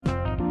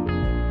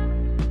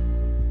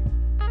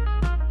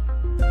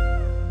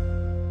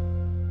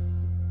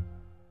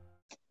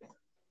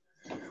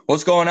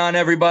What's going on,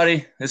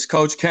 everybody? This is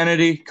Coach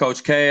Kennedy,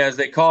 Coach K, as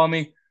they call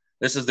me.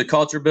 This is the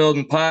Culture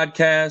Building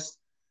Podcast.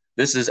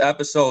 This is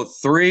episode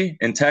 3,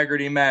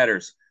 Integrity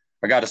Matters.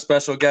 I got a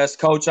special guest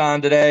coach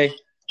on today.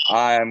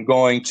 I'm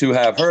going to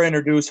have her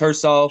introduce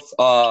herself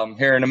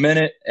here in a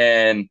minute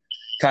and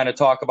kind of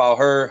talk about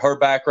her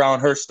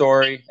background, her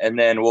story, and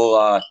then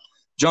we'll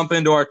jump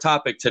into our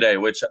topic today,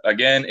 which,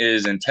 again,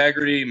 is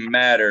Integrity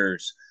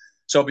Matters.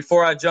 So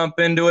before I jump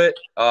into it,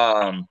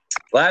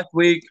 last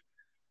week,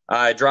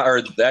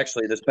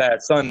 this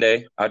past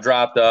Sunday, I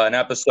dropped an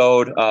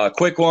episode,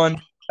 quick one,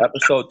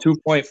 episode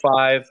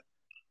 2.5,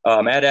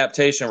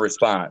 adaptation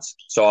response.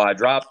 So I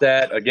dropped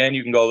that. Again,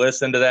 you can go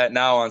listen to that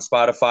now on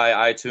Spotify,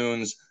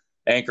 iTunes,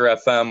 Anchor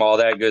FM, all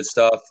that good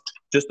stuff.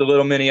 Just a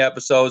little mini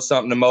episode,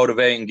 something to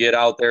motivate and get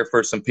out there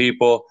for some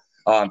people.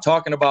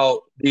 Talking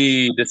about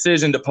the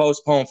decision to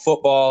postpone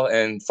football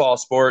and fall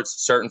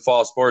sports, certain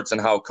fall sports, and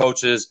how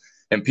coaches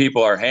and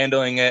people are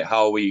handling it,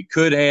 how we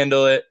could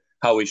handle it,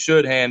 how we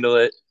should handle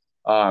it.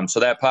 So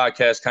that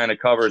podcast kind of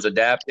covers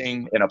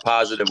adapting in a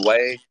positive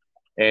way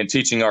and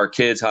teaching our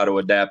kids how to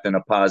adapt in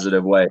a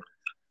positive way.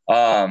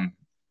 The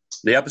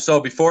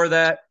episode before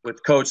that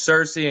with Coach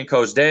Cersei and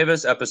Coach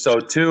Davis,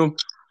 episode 2,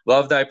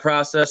 Love Thy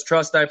Process,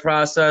 Trust Thy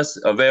Process,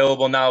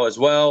 available now as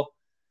well.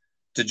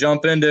 To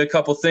jump into a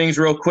couple things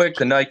real quick,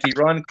 the Nike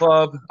Run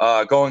Club,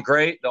 going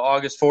great. The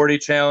August 40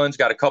 Challenge,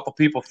 got a couple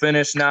people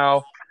finished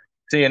now.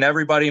 Seeing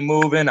everybody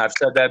moving. I've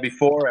said that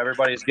before.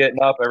 Everybody's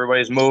getting up.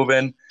 Everybody's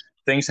moving.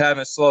 Things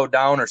haven't slowed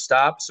down or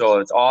stopped, so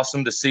it's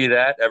awesome to see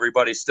that.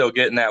 Everybody's still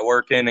getting that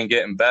work in and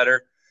getting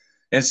better.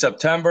 In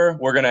September,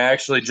 we're going to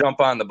actually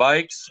jump on the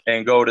bikes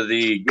and go to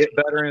the Get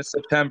Better in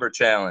September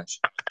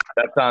Challenge.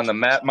 That's on the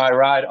Map My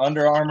Ride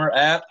Under Armour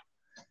app,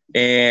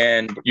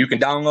 and you can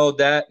download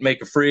that,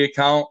 make a free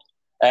account,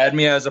 add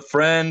me as a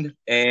friend,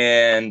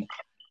 and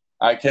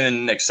I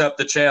can accept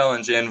the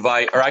challenge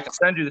invite, or I can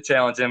send you the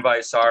challenge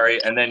invite,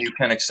 and then you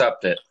can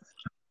accept it.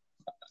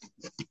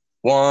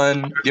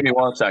 Give me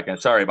 1 second.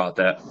 Sorry about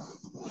that.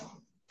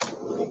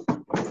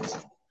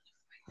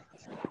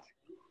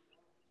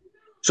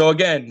 So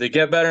again, the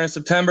Get Better in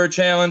September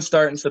Challenge,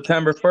 starting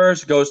September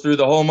 1st, goes through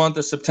the whole month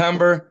of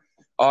September.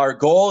 Our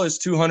goal is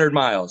 200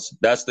 miles.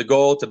 That's the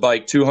goal, to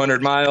bike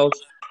 200 miles.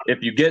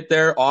 If you get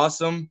there,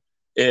 awesome.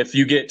 If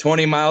you get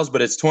 20 miles,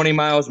 but it's 20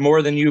 miles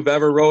more than you've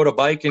ever rode a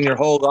bike in your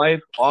whole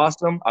life,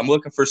 awesome. I'm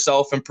looking for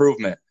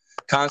self-improvement,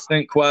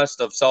 constant quest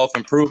of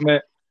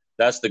self-improvement.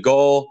 That's the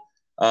goal,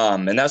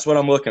 and that's what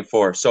I'm looking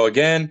for. So,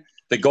 again,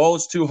 the goal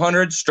is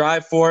 200.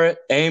 Strive for it.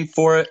 Aim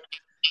for it.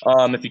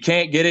 If you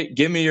can't get it,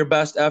 give me your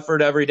best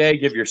effort every day.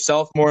 Give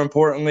yourself, more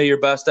importantly, your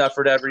best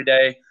effort every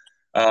day.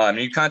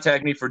 You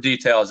contact me for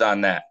details on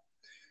that.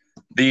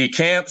 The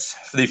camps,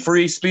 the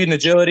free speed and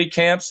agility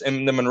camps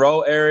in the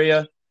Monroe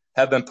area,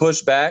 have been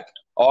pushed back.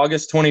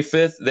 August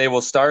 25th, they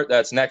will start.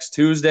 That's next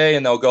Tuesday,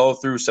 and they'll go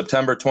through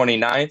September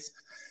 29th.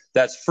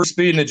 That's free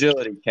speed and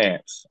agility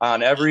camps.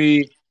 On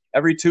every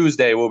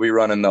Tuesday, we'll be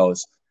running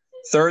those.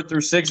 3rd through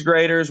 6th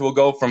graders will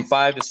go from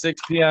 5 to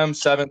 6 p.m.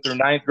 7th through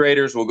 9th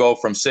graders will go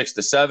from 6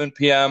 to 7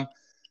 p.m.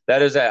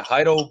 That is at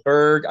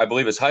Heidelberg. I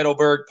believe it's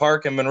Heidelberg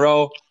Park in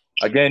Monroe.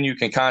 Again, you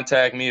can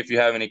contact me if you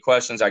have any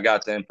questions. I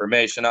got the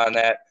information on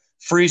that.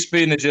 Free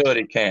speed and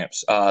agility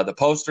camps. The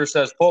poster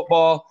says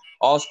football.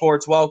 All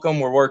sports welcome.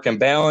 We're working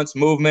balance,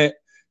 movement,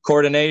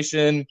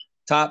 coordination,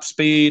 top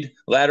speed,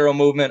 lateral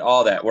movement,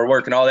 all that. We're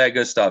working all that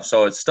good stuff.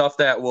 So it's stuff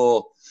that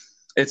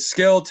it's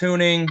skill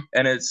tuning,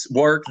 and it's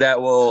work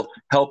that will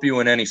help you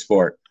in any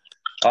sport.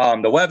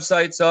 The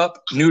website's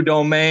up, new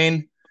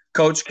domain,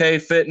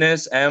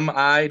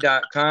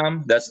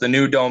 CoachKFitnessMI.com. That's the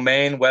new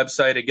domain.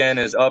 Website, again,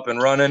 is up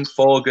and running,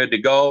 full, good to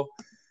go.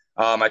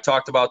 I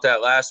talked about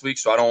that last week,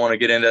 so I don't want to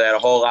get into that a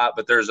whole lot,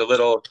 but there's a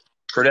little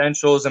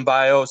credentials and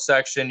bio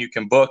section. You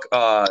can book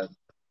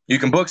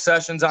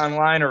sessions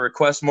online or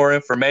request more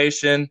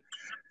information.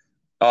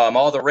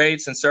 All the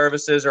rates and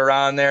services are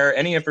on there.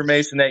 Any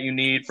information that you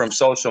need from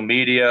social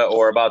media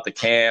or about the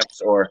camps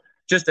or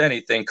just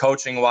anything,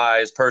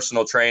 coaching-wise,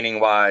 personal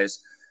training-wise,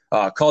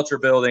 culture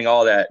building,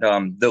 all that.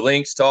 The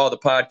links to all the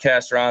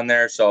podcasts are on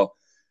there. So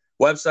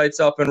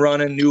website's up and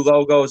running, new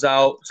logos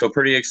out, so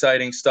pretty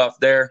exciting stuff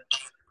there.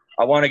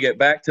 I want to get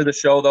back to the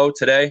show, though,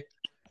 today.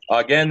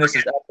 Again, this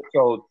is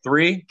episode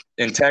 3,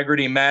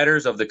 Integrity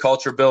Matters of the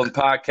Culture Building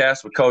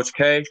Podcast with Coach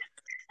K.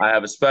 I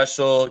have a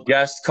special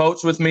guest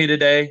coach with me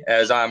today,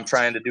 as I'm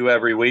trying to do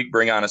every week,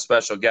 bring on a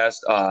special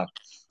guest.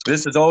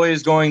 This is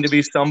always going to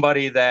be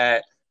somebody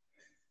that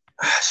 –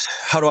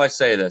 how do I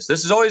say this?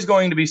 This is always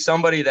going to be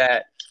somebody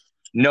that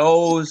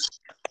knows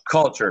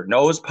culture,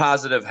 knows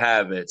positive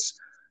habits,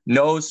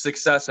 knows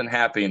success and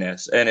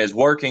happiness, and is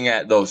working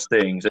at those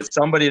things. It's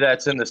somebody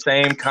that's in the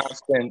same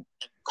constant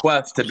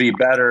quest to be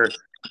better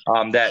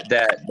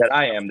that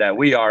I am, that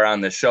we are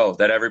on the show,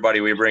 that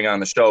everybody we bring on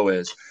the show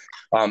is.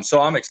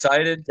 So I'm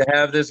excited to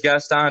have this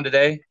guest on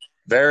today.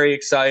 Very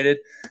excited.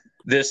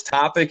 This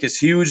topic is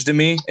huge to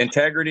me.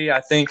 Integrity, I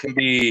think, can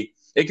be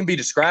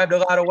described a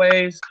lot of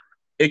ways.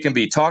 It can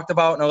be talked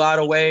about in a lot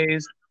of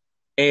ways.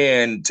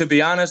 And to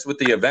be honest, with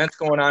the events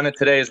going on in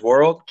today's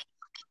world,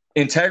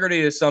 integrity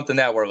is something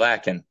that we're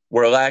lacking.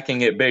 We're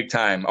lacking it big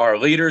time. Our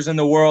leaders in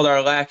the world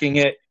are lacking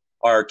it.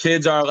 Our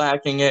kids are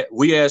lacking it.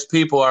 We as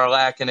people are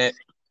lacking it.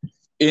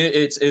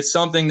 It's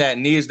something that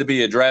needs to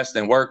be addressed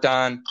and worked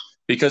on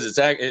because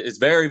it's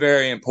very,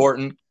 very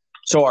important.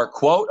 So our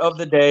quote of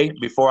the day,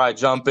 before I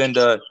jump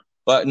into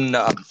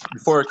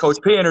before Coach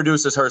P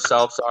introduces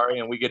herself,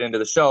 and we get into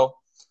the show,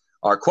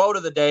 our quote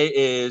of the day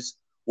is,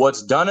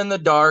 "What's done in the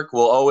dark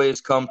will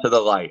always come to the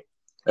light."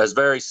 That's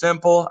very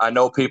simple. I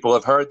know people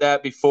have heard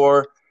that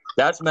before.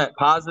 That's meant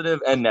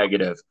positive and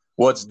negative.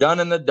 What's done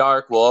in the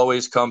dark will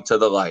always come to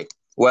the light.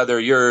 Whether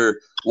you're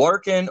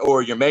working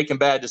or you're making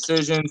bad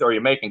decisions or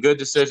you're making good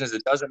decisions,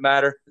 it doesn't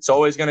matter. It's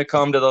always going to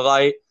come to the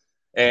light,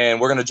 and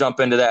we're going to jump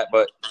into that.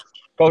 But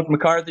Coach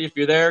McCarthy, if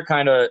you're there,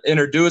 kind of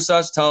introduce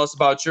us, tell us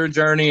about your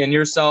journey and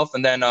yourself,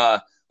 and then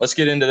let's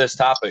get into this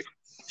topic.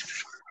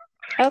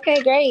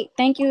 Okay, great.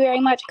 Thank you very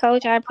much,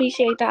 Coach. I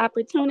appreciate the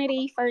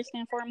opportunity, first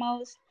and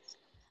foremost.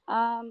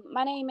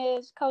 My name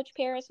is Coach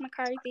Paris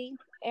McCarthy.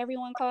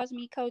 Everyone calls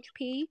me Coach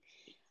P.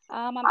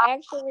 I'm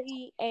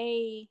actually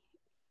a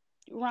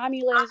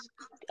Romulus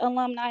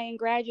alumni and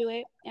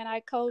graduate, and I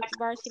coach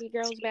varsity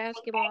girls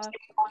basketball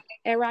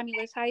at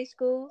Romulus High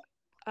School.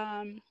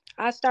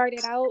 I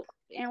started out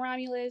in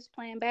Romulus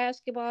playing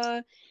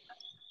basketball.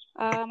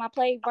 I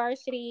played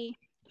varsity.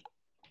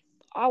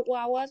 I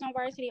was on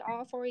varsity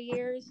all 4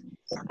 years.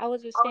 I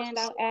was a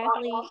standout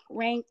athlete,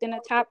 ranked in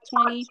the top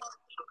 20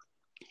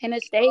 in the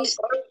state.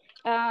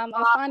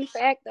 A fun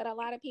fact that a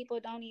lot of people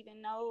don't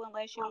even know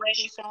unless you were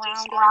just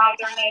around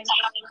during that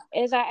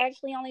time is I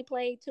actually only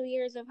played 2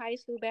 years of high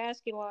school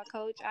basketball,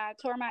 Coach. I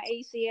tore my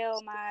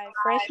ACL my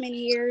freshman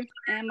year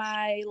in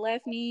my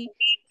left knee,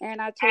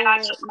 and I tore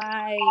it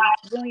my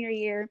junior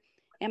year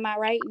in my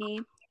right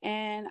knee.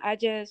 And I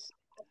just,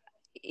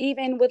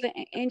 even with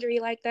an injury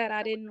like that,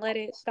 I didn't let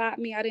it stop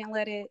me. I didn't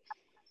let it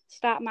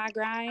stop my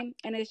grind.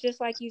 And it's just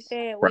like you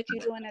said, what you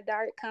do in the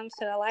dark comes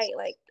to the light.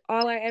 Like,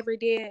 all I ever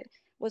did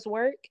was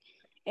work,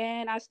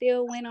 and I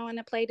still went on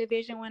to play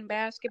Division I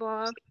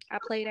basketball. I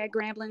played at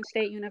Grambling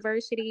State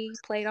University,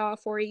 played all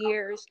 4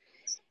 years.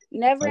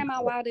 Never in my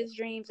wildest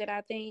dreams did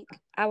I think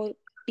I would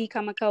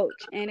become a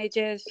coach. And it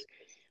just,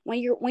 when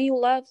you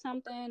love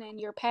something and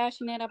you're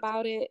passionate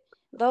about it,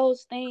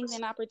 those things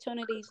and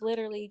opportunities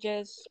literally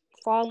just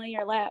fall in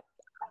your lap.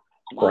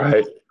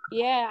 Right.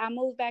 Yeah, I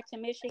moved back to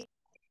Michigan.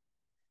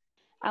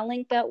 I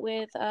linked up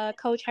with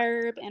Coach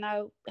Herb, and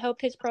I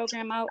helped his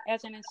program out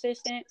as an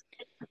assistant.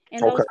 In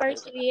those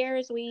first 2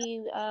 years,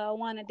 we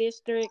won a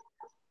district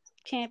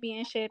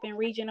championship and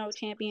regional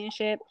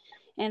championship.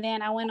 And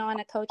then I went on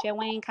to coach at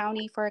Wayne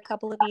County for a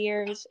couple of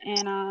years.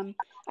 And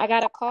I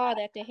got a call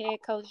that the head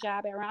coach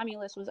job at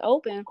Romulus was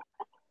open.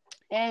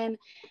 And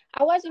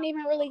I wasn't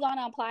even really going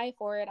to apply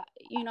for it.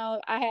 You know,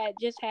 I had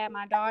just had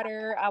my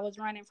daughter. I was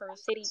running for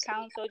city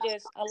council,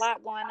 just a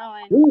lot going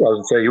on. Ooh, I was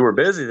going to say, you were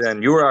busy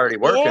then. You were already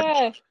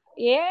working.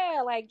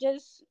 Yeah, like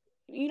just,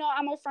 you know,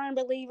 I'm a firm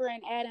believer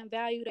in adding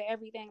value to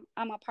everything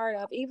I'm a part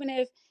of, even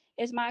if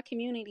it's my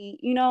community,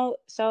 you know.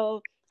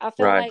 So I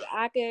feel like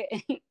I could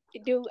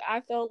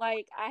I felt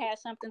like I had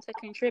something to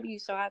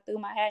contribute, so I threw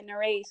my hat in the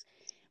race.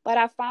 But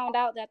I found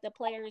out that the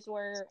players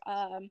were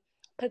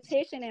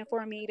petitioning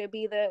for me to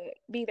be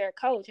their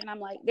coach, and I'm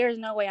like, there's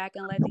no way I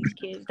can let these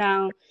kids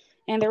down.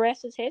 And the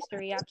rest is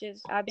history.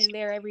 I've been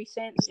there ever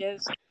since,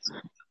 just,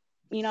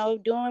 you know,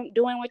 doing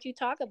what you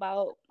talk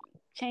about.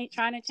 Trying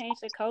to change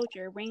the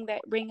culture, bringing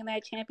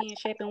that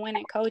championship and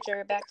winning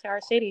culture back to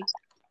our city.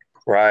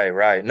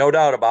 Right. No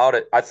doubt about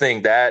it. I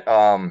think that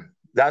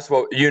that's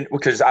what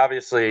because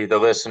obviously the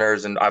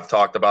listeners, and I've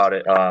talked about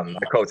it. I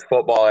coach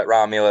football at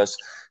Romulus.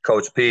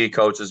 Coach P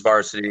coaches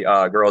varsity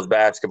girls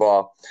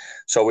basketball.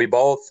 So we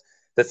both.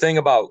 The thing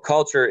about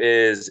culture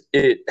is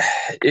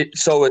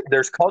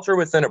there's culture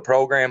within a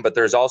program, but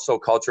there's also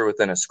culture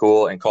within a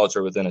school and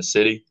culture within a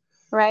city.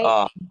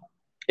 Right.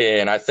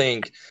 And I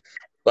think,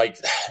 like,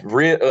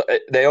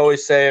 they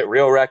always say it,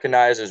 real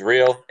recognizes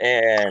real.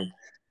 And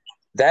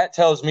that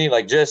tells me,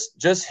 like,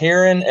 just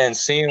hearing and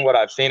seeing what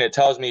I've seen, it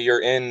tells me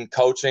you're in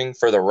coaching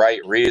for the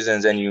right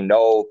reasons. And, you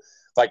know,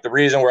 like the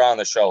reason we're on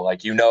the show,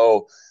 like, you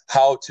know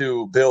how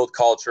to build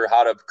culture,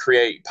 how to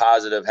create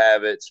positive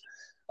habits.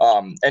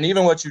 And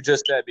even what you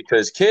just said,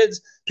 because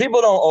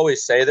people don't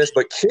always say this,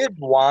 but kids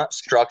want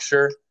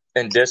structure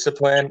and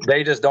discipline.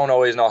 They just don't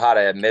always know how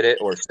to admit it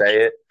or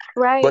say it.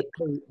 Right. But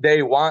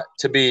they want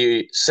to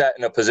be set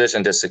in a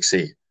position to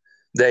succeed.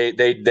 They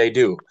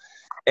do.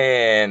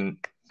 And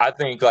I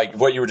think, like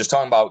what you were just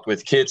talking about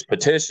with kids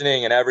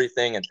petitioning and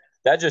everything, and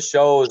that just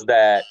shows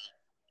that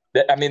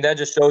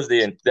just shows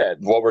that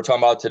what we're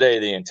talking about today,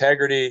 the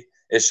integrity.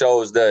 It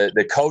shows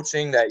the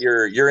coaching, that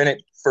you're in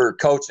it for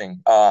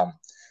coaching.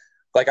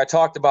 Like I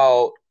talked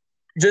about,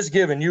 just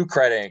giving you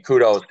credit and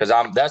kudos, because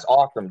that's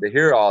awesome to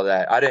hear all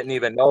that. I didn't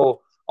even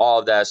know all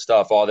of that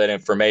stuff, all that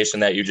information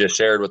that you just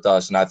shared with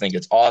us. And I think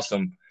it's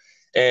awesome.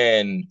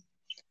 And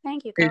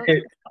thank you,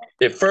 Coach.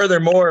 It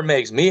furthermore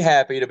makes me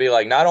happy to be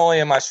like, not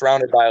only am I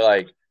surrounded by,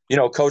 like, you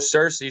know, Coach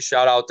Cersei,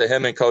 shout out to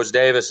him and Coach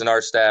Davis and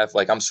our staff.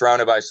 Like, I'm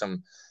surrounded by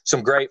some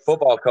some great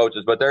football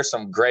coaches, but there's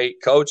some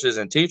great coaches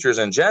and teachers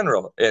in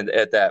general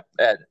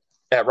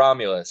at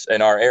Romulus,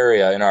 in our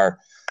area, in our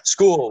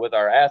school, with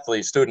our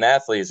athletes, student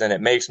athletes, and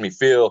it makes me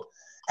feel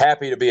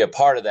happy to be a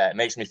part of that. It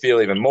makes me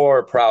feel even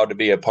more proud to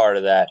be a part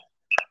of that.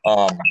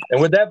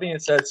 And with that being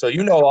said, so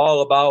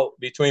all about,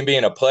 between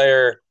being a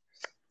player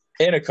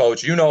and a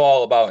coach,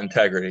 all about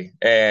integrity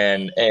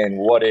and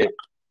what it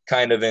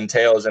kind of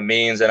entails and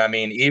means. And I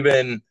mean,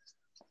 even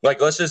like,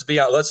 let's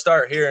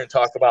start here and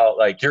talk about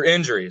like your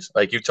injuries.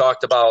 Like you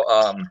talked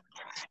about,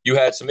 you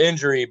had some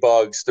injury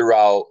bugs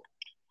throughout,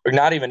 or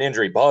not even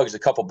injury bugs, a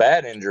couple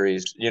bad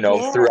injuries,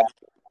 throughout.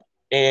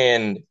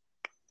 And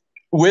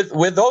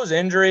with those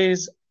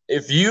injuries,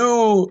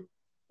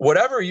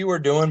 whatever you were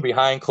doing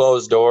behind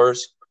closed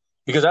doors,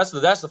 because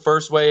that's the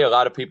first way a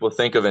lot of people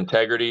think of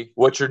integrity,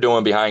 what you're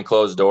doing behind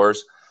closed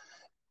doors.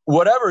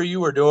 Whatever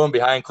you were doing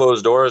behind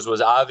closed doors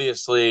was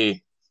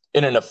obviously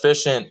in an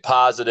efficient,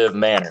 positive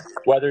manner.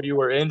 Whether you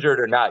were injured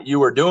or not, you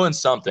were doing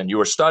something. You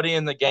were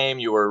studying the game,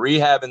 you were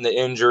rehabbing the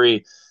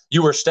injury,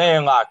 you were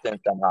staying locked in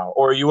somehow,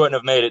 or you wouldn't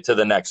have made it to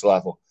the next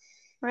level.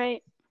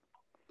 Right.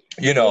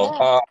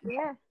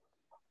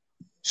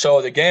 So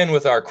again,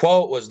 with our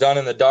quote, was done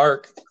in the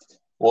dark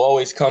will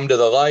always come to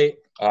the light.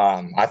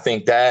 I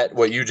think that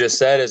what you just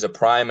said is a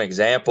prime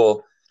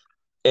example.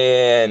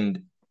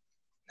 And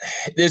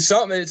it's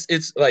something,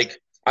 it's like,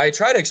 I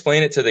try to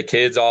explain it to the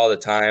kids all the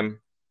time,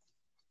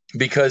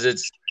 because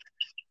it's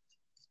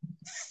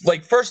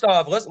like, first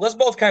off, let's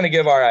both kind of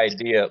give our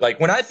idea. Like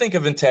when I think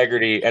of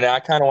integrity, and I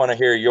kind of want to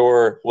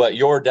hear what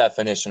your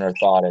definition or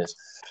thought is.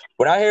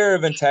 When I hear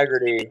of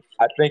integrity,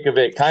 I think of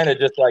it kind of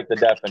just like the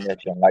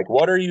definition. Like,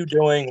 what are you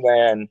doing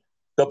when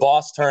the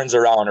boss turns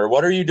around, or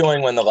what are you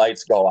doing when the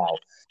lights go out?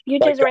 You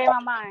just read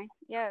my mind.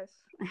 Yes.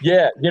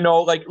 Yeah,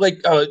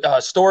 like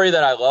a story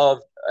that I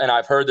love, and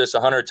I've heard this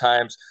 100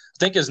 times. I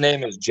think his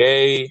name is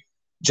Jay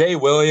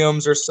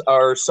Williams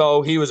or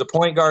so. He was a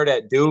point guard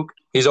at Duke.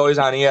 He's always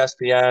on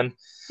ESPN.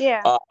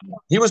 Yeah.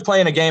 He was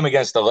playing a game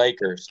against the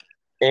Lakers,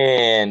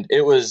 and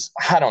it was,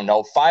 I don't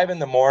know, 5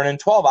 a.m,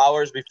 12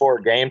 hours before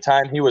game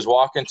time. He was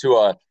walking to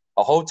a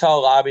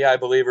hotel lobby, I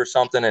believe, or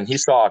something, and he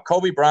saw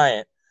Kobe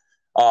Bryant.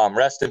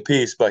 Rest in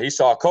peace. But he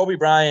saw Kobe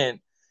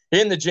Bryant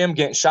in the gym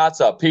getting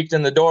shots up, peeked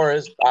in the door.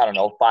 Is, I don't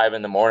know, 5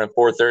 a.m,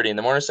 4:30 in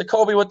the morning. I said,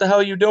 Kobe, what the hell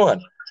are you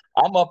doing?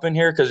 I'm up in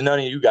here because none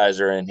of you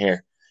guys are in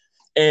here.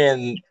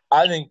 And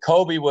I think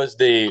Kobe was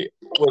to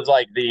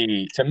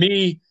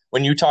me,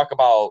 when you talk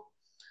about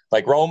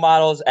like role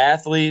models,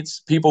 athletes,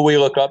 people we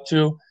look up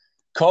to,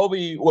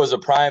 Kobe was a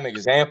prime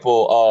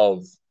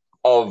example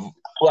of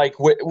like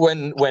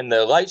when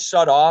the lights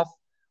shut off,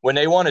 when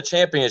they won a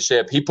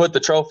championship, he put the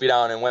trophy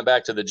down and went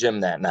back to the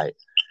gym that night.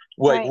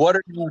 Like, right. What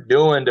are you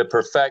doing to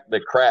perfect the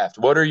craft?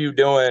 What are you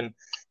doing?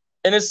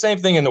 And it's the same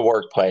thing in the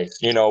workplace.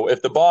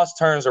 If the boss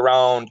turns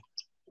around,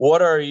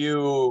 what are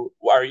you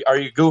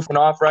goofing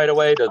off right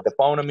away? Does the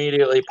phone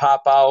immediately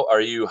pop out?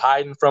 Are you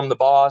hiding from the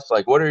boss?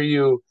 Like,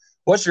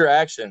 what's your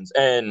actions?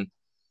 And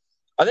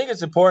I think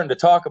it's important to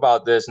talk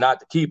about this, not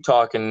to keep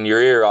talking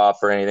your ear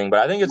off or anything, but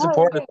I think it's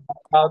important to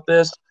talk about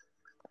this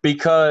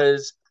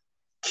because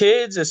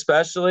kids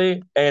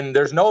especially, and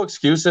there's no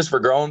excuses for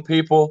grown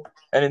people.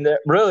 And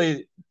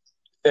really,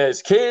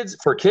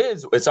 for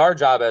kids, it's our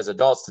job as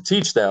adults to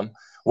teach them.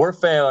 We're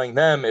failing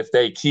them if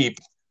they keep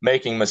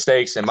making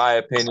mistakes, in my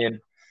opinion.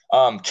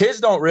 Kids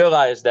don't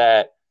realize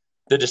that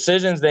the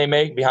decisions they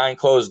make behind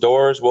closed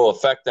doors will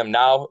affect them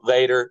now,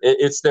 later.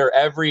 It's their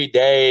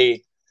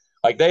everyday,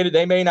 like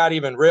they may not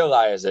even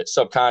realize it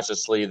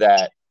subconsciously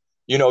that,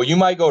 you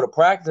might go to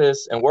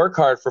practice and work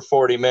hard for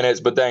 40 minutes,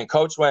 but then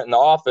coach went in the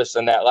office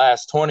and that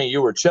last 20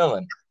 you were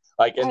chilling.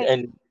 Like,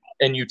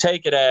 and you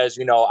take it as,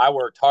 I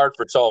worked hard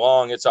for so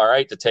long, it's all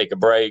right to take a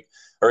break,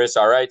 or it's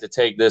all right to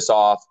take this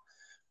off.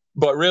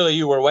 But really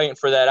you were waiting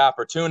for that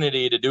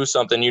opportunity to do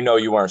something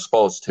you weren't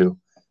supposed to.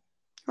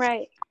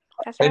 Right.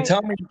 That's right. And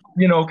tell me,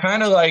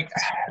 kind of like,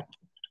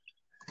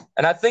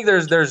 and I think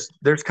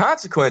there's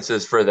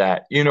consequences for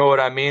that. You know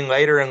what I mean?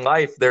 Later in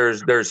life,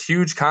 there's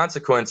huge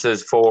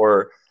consequences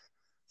for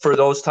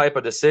those type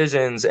of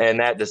decisions and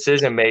that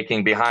decision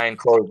making behind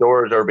closed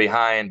doors or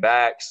behind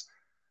backs.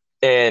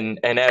 And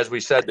as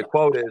we said, the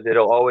quote is,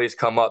 it'll always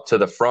come up to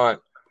the front.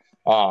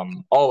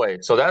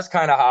 Always. So that's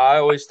kind of how I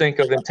always think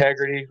of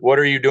integrity. What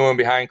are you doing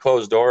behind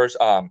closed doors?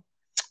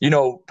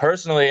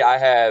 Personally, I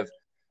have,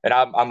 and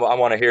I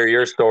want to hear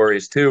your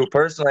stories too.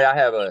 Personally, I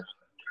have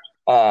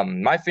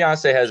my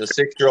fiance has a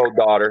 6-year-old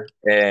daughter,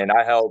 and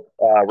I help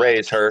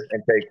raise her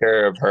and take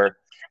care of her.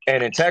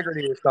 And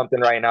integrity is something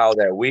right now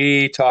that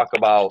we talk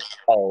about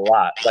a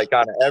lot, like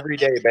on an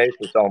everyday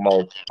basis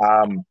almost.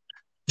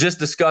 Just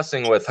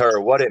discussing with her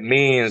what it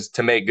means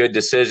to make good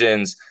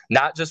decisions,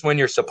 not just when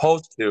you're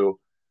supposed to,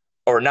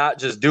 or not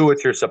just do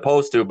what you're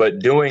supposed to, but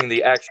doing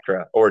the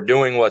extra or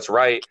doing what's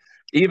right,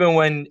 even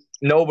when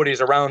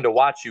nobody's around to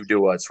watch you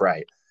do what's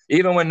right,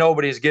 even when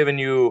nobody's giving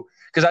you,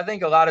 because I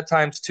think a lot of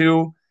times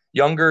too,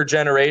 younger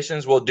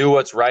generations will do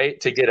what's right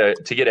to get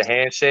a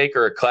handshake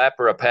or a clap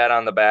or a pat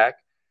on the back.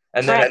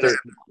 And then if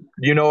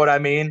You know what I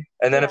mean?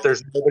 And then if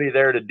there's nobody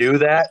there to do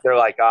that, they're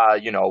like,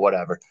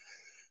 whatever.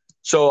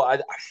 So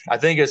I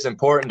think it's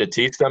important to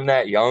teach them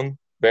that young,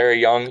 very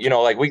young.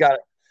 Like we got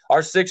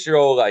our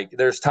 6-year-old, like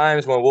there's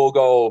times when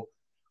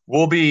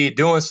we'll be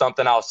doing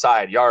something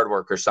outside, yard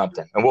work or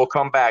something, and we'll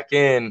come back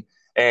in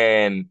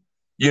and,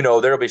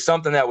 there'll be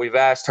something that we've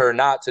asked her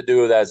not to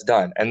do that's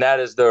done. And that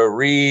is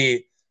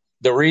the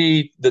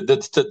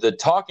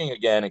talking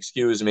again,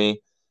 excuse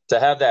me, to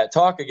have that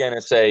talk again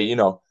and say,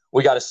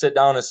 we got to sit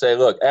down and say,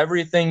 look,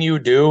 everything you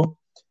do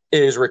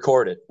is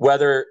recorded,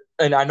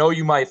 and I know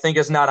you might think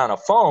it's not on a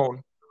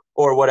phone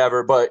or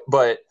whatever, but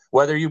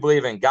whether you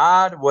believe in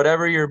God,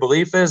 whatever your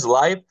belief is,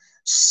 life,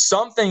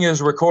 something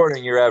is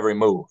recording your every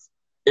move.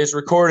 It's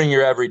recording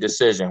your every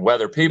decision,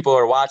 whether people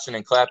are watching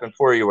and clapping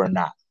for you or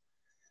not.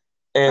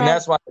 And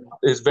that's why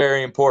it's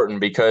very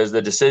important, because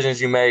the decisions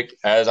you make,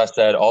 as I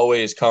said,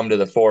 always come to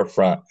the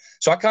forefront.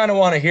 So I kind of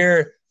want to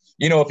hear,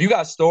 if you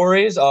got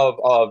stories of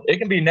it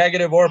can be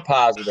negative or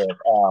positive.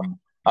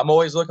 I'm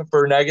always looking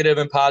for negative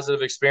and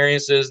positive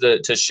experiences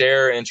to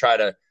share and try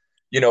to,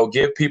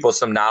 give people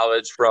some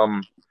knowledge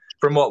from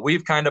what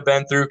we've kind of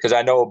been through. Because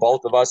I know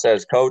both of us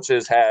as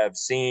coaches have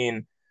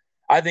seen,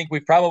 I think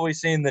we've probably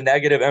seen the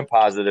negative and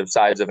positive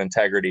sides of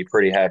integrity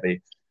pretty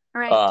heavy.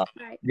 Right.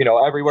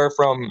 Everywhere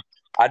from,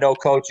 I know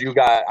Coach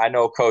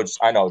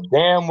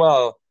damn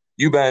well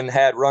you've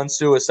had run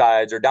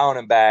suicides or down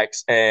and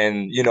backs,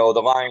 and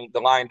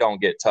the line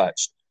don't get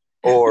touched,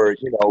 or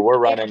we're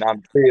running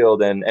on the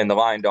field and the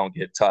line don't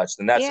get touched,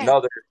 and that's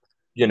another.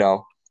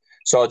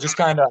 So just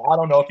kind of, I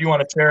don't know if you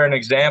want to share an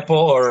example,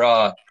 or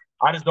I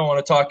just don't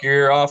want to talk your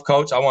ear off,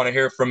 Coach. I want to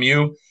hear from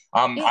you.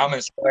 I'm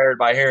inspired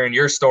by hearing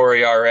your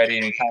story already,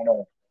 and kind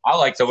of I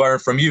like to learn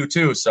from you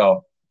too.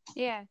 So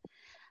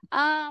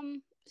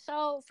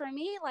so for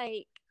me,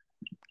 like,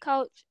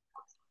 Coach,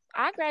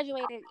 I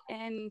graduated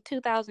in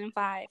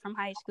 2005 from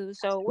high school.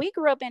 So we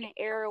grew up in an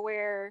era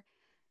where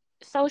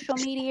social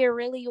media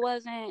really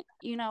wasn't,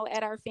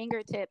 at our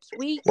fingertips.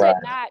 We could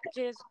not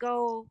just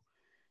go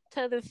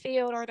to the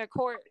field or the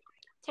court,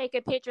 take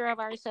a picture of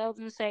ourselves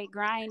and say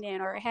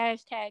grinding or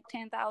hashtag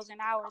 10,000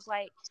 hours.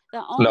 Like,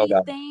 the only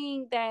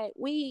thing that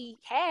we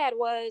had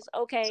was,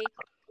 okay,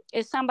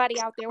 is somebody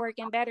out there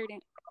working harder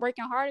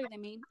than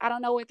me? I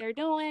don't know what they're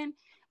doing,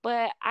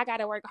 but I got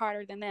to work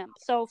harder than them.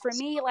 So for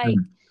me, like,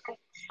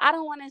 I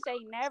don't want to say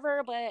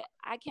never, but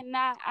I can't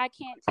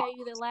tell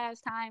you the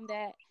last time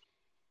that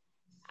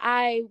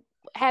I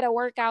had a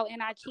workout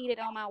and I cheated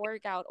on my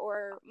workout,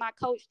 or my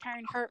coach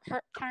turned her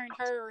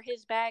or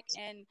his back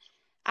and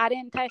I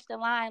didn't touch the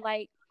line.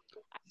 Like,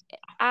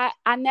 I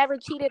never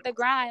cheated the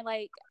grind.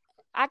 Like,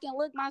 I can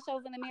look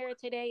myself in the mirror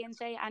today and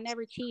say I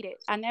never cheated.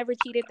 I never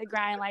cheated the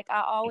grind. Like,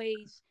 I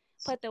always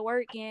put the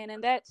work in,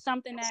 and that's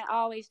something that I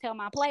always tell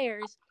my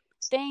players.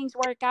 Things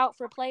work out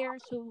for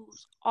players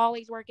who's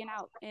always working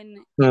out, and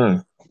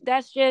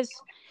that's just,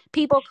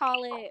 people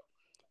call it.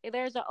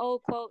 There's an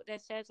old quote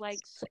that says, like,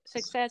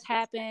 success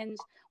happens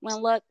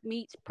when luck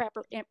meets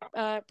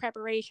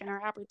preparation, or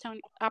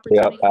opportunity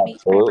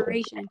meets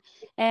preparation,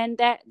 and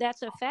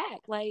that's a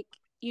fact. Like,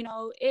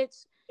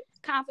 it's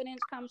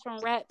confidence comes from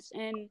reps,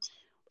 and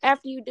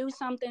after you do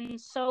something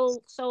so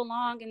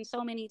long and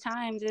so many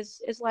times,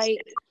 it's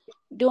like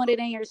doing it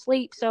in your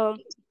sleep. So,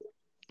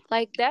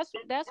 like, that's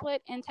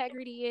what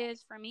integrity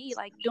is for me.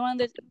 Like, doing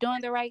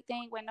the right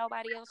thing when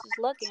nobody else is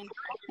looking.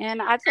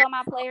 And I tell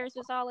my players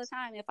this all the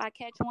time: if I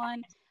catch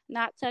one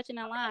not touching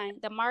a line,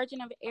 the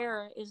margin of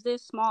error is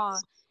this small.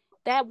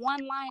 That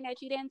one line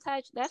that you didn't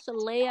touch, that's a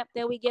layup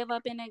that we give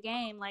up in a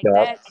game. Like,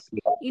 that's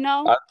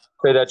I'd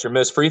say that's your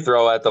missed free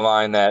throw at the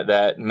line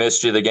that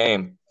missed you the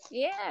game.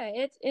 Yeah,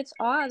 it's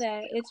all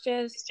that. It's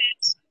just,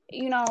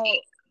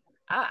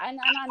 I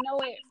know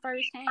it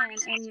firsthand,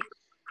 and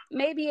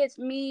maybe it's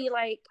me,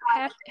 like,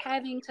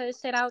 having to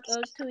sit out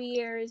those 2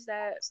 years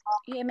that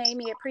it made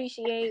me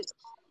appreciate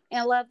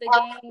and love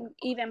the game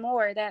even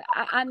more. That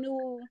I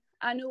knew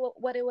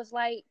what it was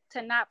like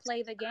to not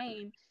play the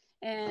game,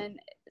 and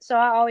so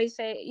I always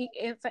say,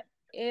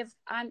 if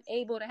I'm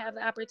able to have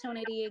the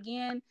opportunity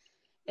again,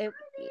 if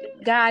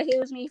God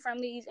heals me from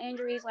these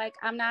injuries, like,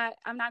 I'm not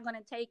going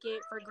to take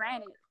it for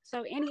granted.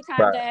 So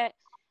anytime that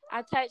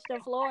I touch the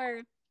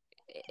floor,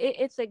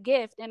 it's a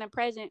gift and a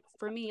present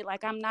for me.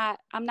 Like, I'm not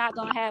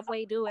going to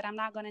halfway do it. I'm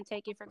not going to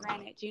take it for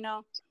granted,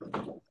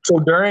 So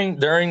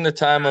during the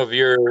time of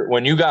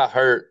when you got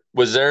hurt,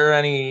 was there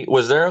at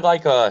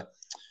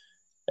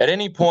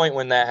any point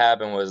when that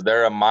happened, was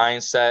there a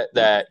mindset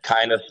that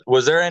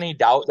was there any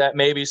doubt that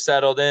maybe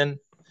settled in?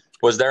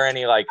 Was there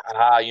any, like,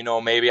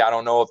 maybe I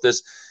don't know if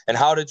this, and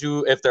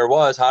if there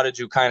was, how did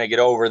you kind of get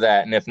over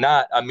that? And if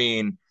not, I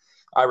mean,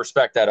 I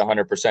respect that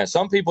 100%.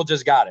 Some people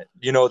just got it.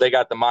 They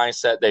got the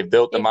mindset. They've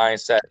built the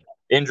mindset.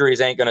 Injuries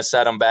ain't going to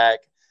set them back,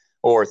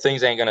 or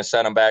things ain't going to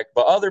set them back.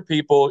 But other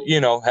people,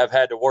 have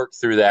had to work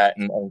through that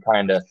and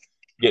kind of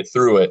get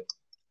through it.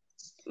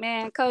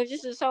 Man, Coach,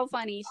 this is so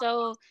funny.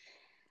 So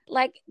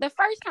like the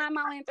first time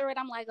I went through it,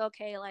 I'm like,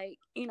 okay, like,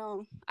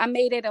 I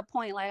made it a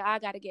point, like, I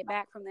got to get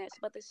back from this.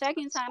 But the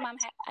second time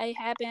it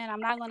happened, I'm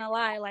not going to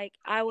lie, like,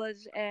 I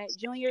was at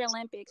Junior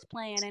Olympics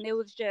playing, and it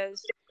was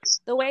just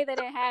the way that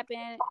it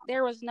happened.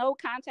 There was no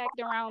contact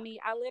around me.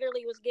 I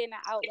literally was getting an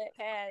outlet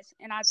pass,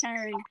 and I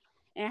turned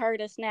and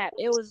heard a snap.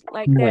 It was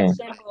like that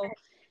simple.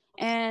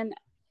 And,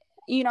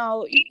 you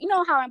know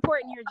how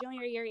important your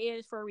junior year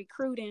is for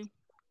recruiting.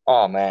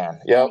 Oh, man.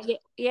 Yep.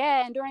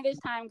 And during this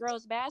time,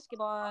 girls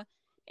basketball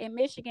in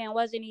Michigan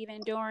wasn't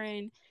even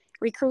during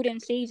recruiting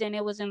season.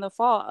 It was in the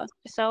fall.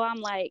 So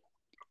I'm like,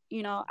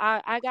 I'm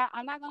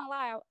not going to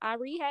lie. I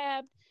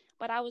rehabbed,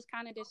 but I was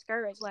kind of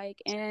discouraged.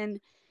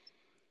 And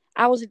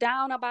I was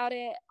down about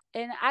it.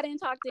 And I didn't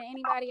talk to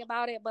anybody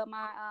about it, but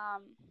my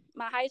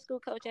high school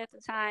coach at the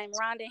time,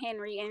 Rhonda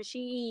Henry, and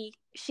she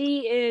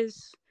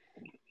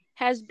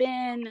has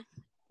been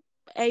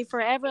a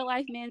forever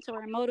life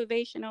mentor and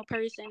motivational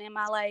person in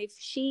my life.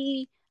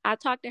 I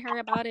talked to her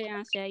about it, and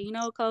I said,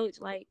 coach,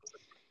 like,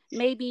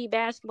 maybe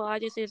basketball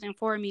just isn't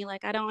for me.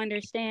 Like, I don't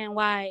understand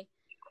why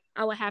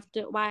I have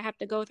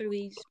to go through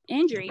these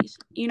injuries,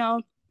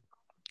 because,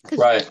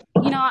 right.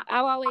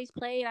 I've always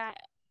played.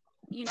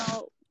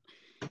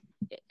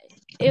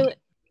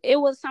 It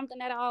was something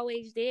that I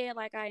always did.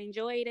 Like, I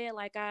enjoyed it.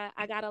 Like, I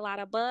got a lot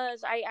of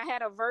buzz. I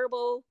had a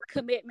verbal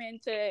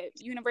commitment to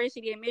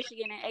University of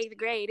Michigan in 8th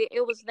grade.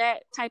 It was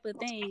that type of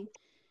thing.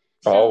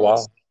 So, oh,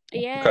 wow.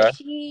 Yeah,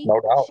 okay.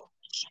 No doubt.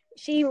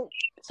 She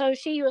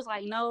was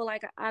like, no,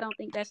 like, I don't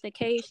think that's the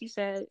case.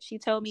 She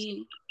told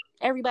me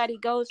everybody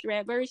goes through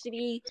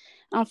adversity.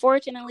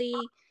 Unfortunately,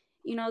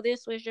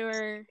 this was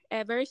your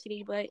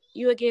adversity, but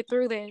you will get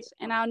through this.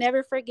 And I'll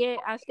never forget.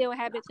 I still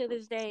have it to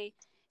this day.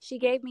 She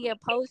gave me a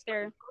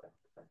poster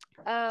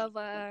of,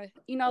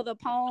 the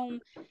poem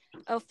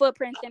of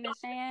Footprints in the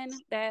Sand,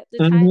 that the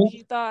times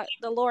you thought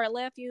the Lord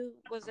left you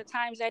was the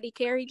times that he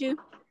carried you.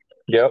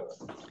 Yep.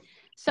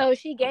 So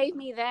she gave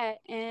me that.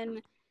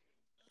 And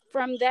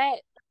from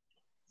that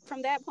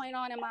point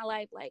on in my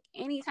life, like,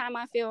 anytime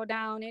I feel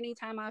down,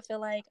 anytime I feel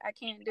like I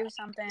can't do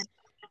something,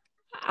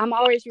 I'm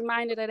always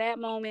reminded of that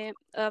moment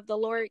of the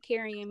Lord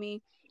carrying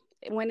me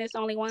when it's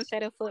only one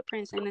set of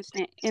footprints in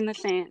the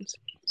sands.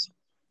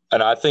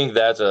 And I think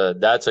that's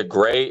a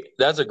great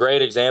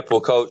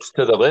example, Coach,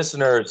 to the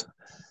listeners,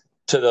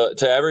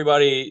 to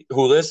everybody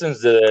who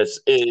listens to this.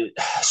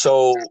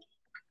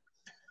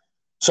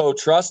 So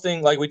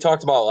trusting, like we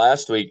talked about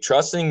last week,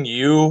 trusting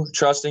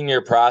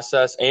your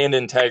process and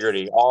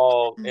integrity,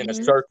 all in a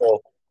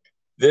circle.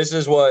 This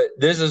is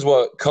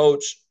what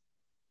Coach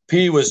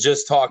P was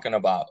just talking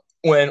about.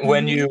 When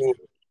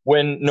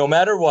no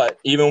matter what,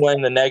 even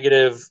when the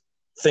negative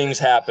things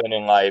happen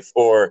in life,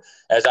 or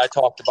as I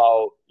talked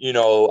about,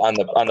 on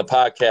the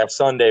podcast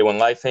Sunday, when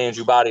life hands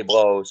you body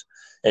blows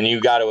and you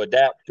got to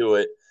adapt to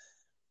it.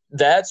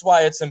 That's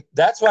why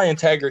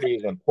integrity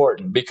is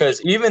important,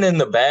 because even in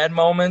the bad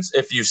moments,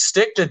 if you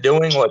stick to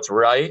doing what's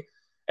right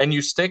and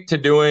you stick to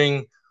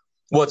doing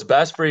what's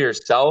best for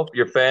yourself,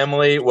 your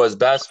family, what's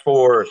best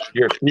for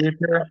your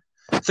future,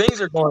 things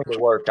are going to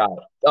work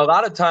out. A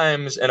lot of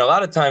times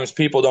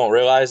people don't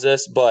realize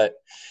this, but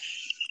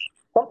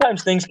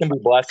sometimes things can be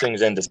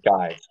blessings in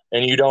disguise,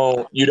 and you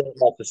don't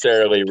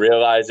necessarily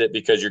realize it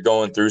because you're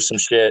going through some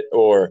shit,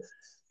 or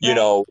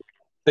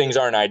things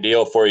aren't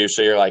ideal for you.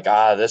 So you're like,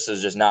 this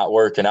is just not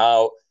working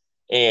out.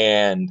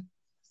 And,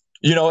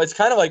 it's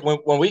kind of like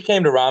when we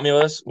came to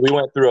Romulus, we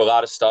went through a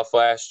lot of stuff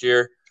last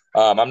year.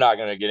 I'm not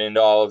going to get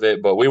into all of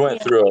it, but we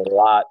went through a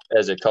lot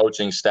as a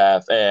coaching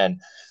staff.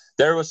 And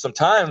there was some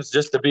times,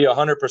 just to be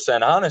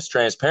 100% honest,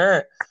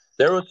 transparent,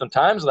 there was some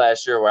times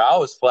last year where I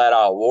was flat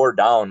out wore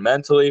down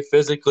mentally,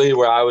 physically,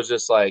 where I was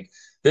just like,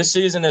 this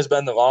season has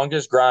been the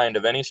longest grind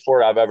of any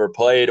sport I've ever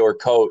played or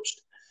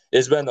coached.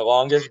 It's been the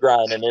longest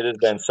grind, and it has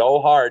been so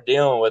hard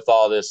dealing with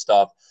all this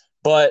stuff.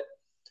 But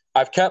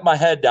I've kept my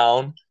head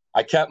down.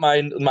 I kept my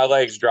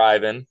legs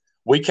driving.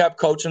 We kept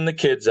coaching the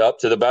kids up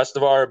to the best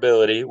of our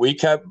ability. We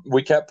kept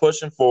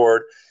pushing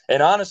forward.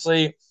 And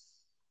honestly,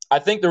 I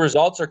think the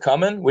results are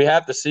coming. We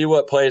have to see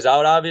what plays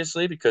out,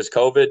 obviously, because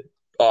COVID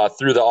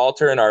threw the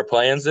altar in our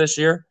plans this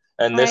year.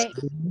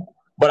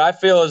 But I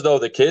feel as though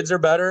the kids are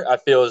better. I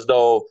feel as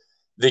though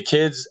the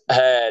kids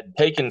had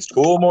taken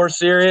school more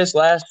serious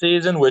last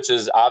season, which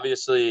is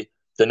obviously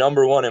the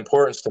number one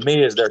importance to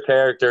me, is their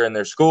character and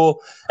their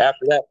school.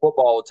 After that,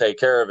 football will take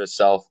care of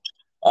itself.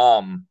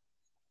 And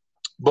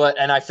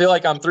I feel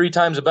like I'm 3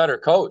 times a better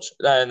coach,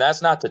 and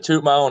that's not to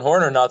toot my own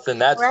horn or nothing.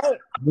 That's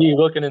me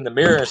looking in the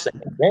mirror and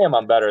saying, damn,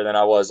 I'm better than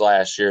I was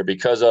last year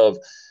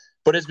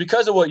but it's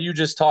because of what you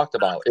just talked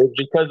about. It's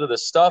because of the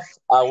stuff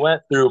I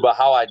went through, but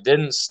how I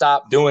didn't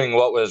stop doing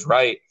what was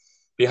right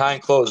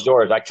behind closed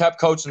doors. I kept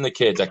coaching the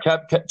kids. I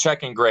kept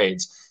checking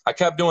grades. I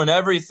kept doing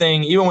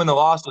everything, even when the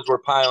losses were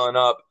piling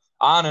up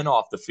on and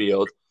off the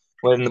field.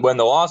 When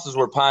the losses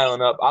were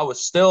piling up, I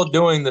was still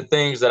doing the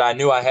things that I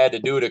knew I had to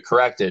do to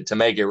correct it, to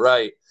make it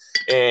right.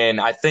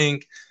 And I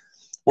think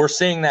we're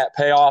seeing that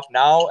pay off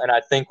now. And I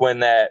think when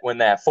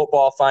that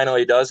football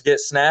finally does get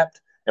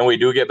snapped and we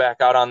do get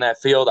back out on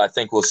that field, I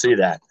think we'll see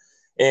that.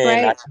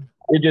 And Right.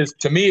 it just,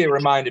 to me, it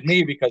reminded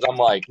me, because I'm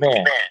like,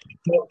 man,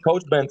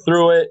 coach been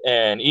through it,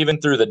 and even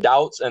through the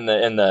doubts and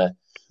the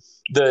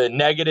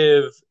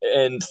negative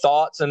and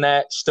thoughts and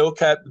that, still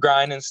kept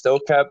grinding, still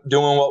kept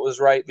doing what was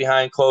right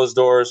behind closed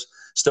doors,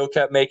 still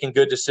kept making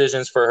good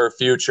decisions for her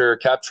future,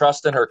 kept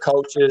trusting her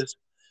coaches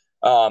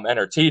and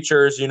her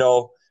teachers,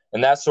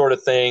 and that sort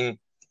of thing.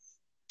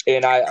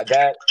 And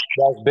that's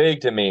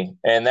big to me.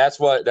 And that's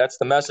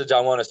the message I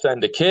want to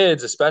send to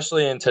kids,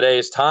 especially in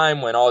today's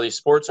time when all these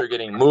sports are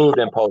getting moved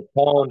and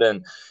postponed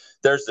and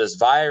there's this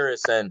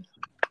virus. And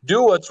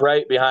do what's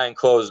right behind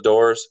closed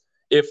doors.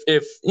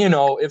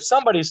 If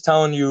somebody's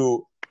telling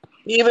you,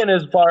 even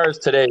as far as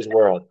today's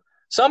world,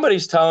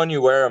 somebody's telling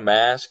you wear a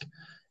mask,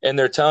 and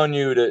they're telling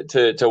you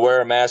to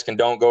wear a mask and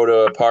don't go to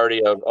a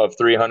party of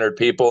 300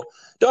 people,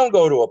 don't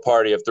go to a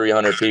party of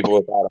 300 people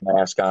without a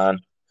mask on.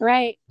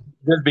 Right.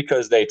 Just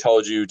because they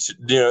told you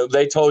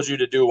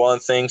to do one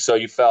thing, so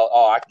you felt,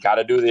 I got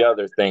to do the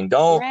other thing.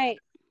 Don't, Right.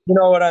 you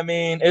know what I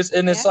mean?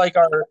 It's like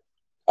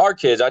our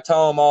kids. I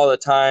tell them all the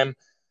time,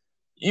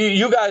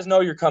 you guys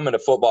know you're coming to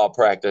football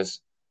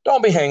practice.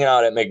 Don't be hanging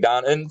out at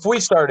McDonald's. And if we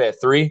start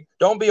at 3,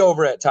 don't be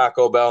over at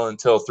Taco Bell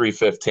until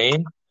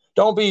 3:15.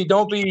 Don't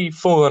be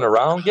fooling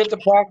around. Get to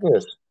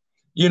practice.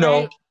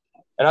 Right.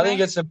 And I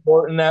think it's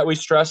important that we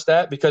stress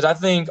that, because I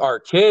think our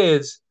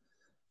kids,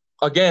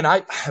 again,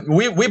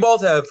 we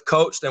both have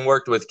coached and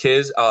worked with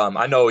kids.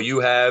 I know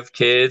you have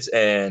kids,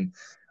 and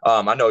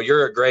I know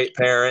you're a great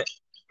parent.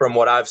 From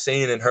what I've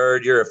seen and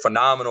heard, you're a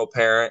phenomenal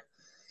parent.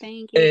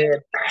 Thank you.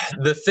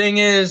 And the thing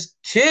is,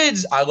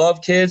 kids, I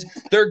love kids.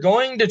 They're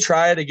going to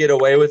try to get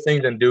away with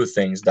things and do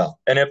things, though.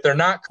 And if they're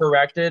not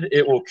corrected,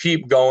 it will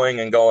keep going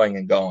and going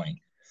and going.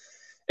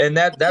 And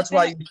that's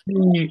why,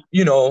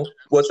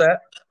 what's that?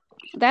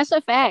 That's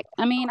a fact.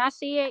 I mean, I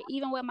see it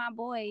even with my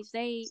boys.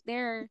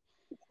 They're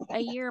a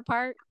year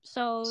apart.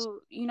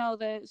 So,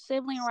 the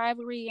sibling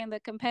rivalry and the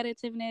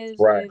competitiveness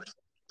is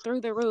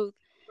through the roof.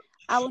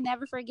 I will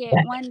never forget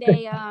one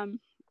day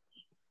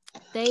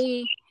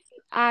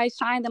I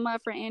signed them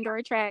up for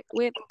indoor track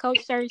with Coach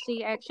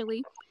Cersei,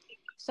 actually.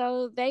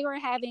 So they were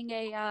having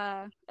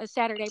a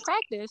Saturday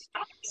practice.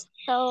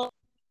 So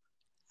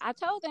I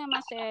told them,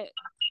 I said,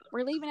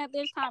 we're leaving at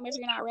this time. If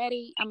you're not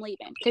ready, I'm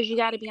leaving, because you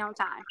got to be on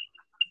time.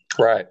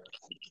 Right.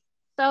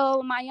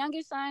 So my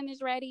youngest son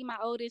is ready. My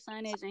oldest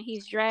son isn't.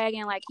 He's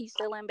dragging like he's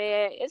still in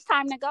bed. It's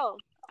time to go.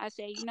 I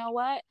said, you know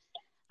what?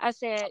 I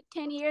said,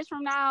 10 years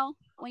from now,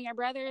 when your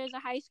brother is a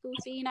high school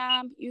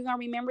phenom, you're going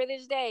to remember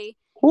this day.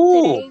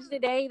 Ooh. Today's the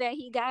day that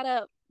he got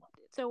up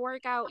to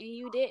work out and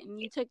you didn't.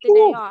 You took the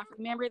day off.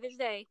 Remember this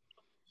day.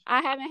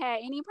 I haven't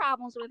had any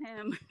problems with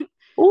him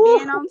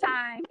being on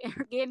time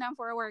or getting up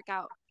for a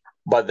workout.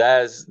 But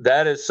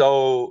that is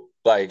so,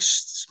 like,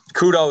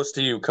 kudos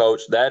to you,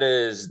 Coach.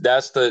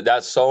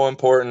 That's so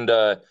important.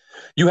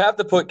 You have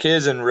to put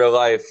kids in real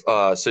life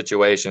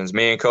situations.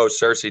 Me and Coach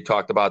Cersei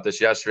talked about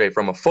this yesterday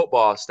from a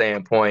football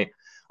standpoint,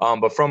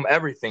 but from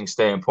everything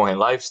standpoint,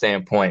 life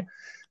standpoint.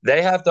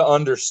 They have to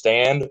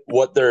understand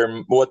what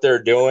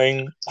they're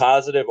doing,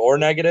 positive or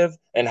negative,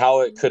 and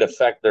how it could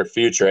affect their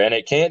future. And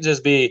it can't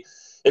just be,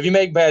 if you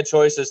make bad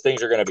choices,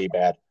 things are going to be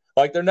bad.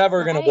 Like, they're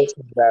never going to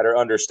listen to that or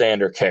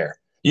understand or care.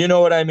 You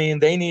know what I mean?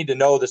 They need to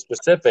know the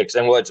specifics.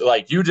 And what,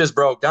 like you just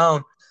broke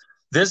down,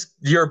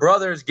 your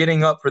brother's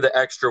getting up for the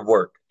extra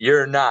work.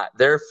 You're not.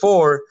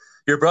 Therefore,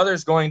 your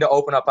brother's going to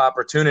open up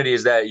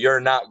opportunities that you're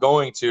not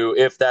going to,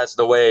 if that's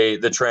the way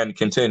the trend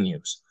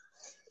continues.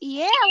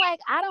 Yeah, like,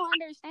 I don't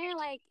understand.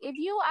 Like, if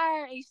you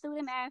are a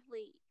student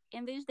athlete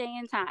in this day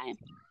and time,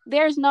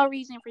 there's no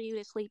reason for you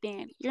to sleep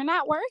in. You're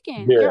not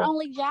working. Yeah. Your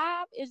only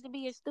job is to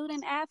be a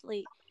student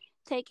athlete.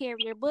 Take care of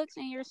your books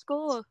and your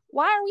school.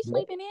 Why are we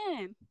sleeping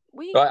in?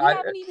 We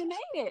haven't even made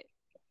it.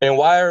 And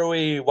why are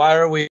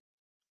we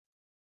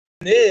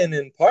in?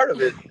 And part of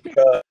it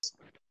because,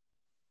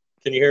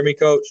 can you hear me,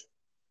 Coach?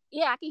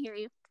 Yeah, I can hear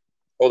you.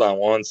 Hold on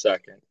 1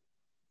 second.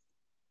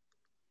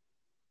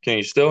 Can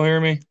you still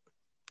hear me?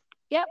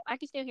 Yep, I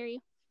can still hear you.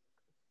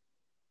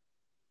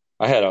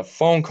 I had a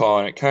phone call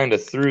and it kind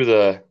of threw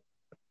the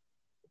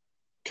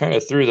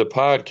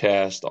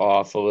podcast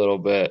off a little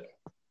bit.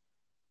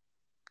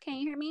 Can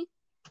you hear me?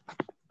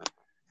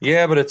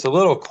 Yeah, but it's a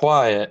little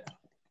quiet.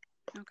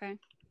 Okay.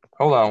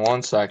 Hold on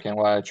 1 second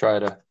while I try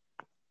to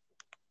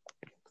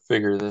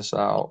figure this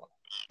out.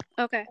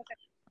 Okay.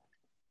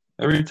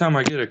 Every time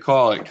I get a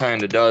call, it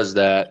kind of does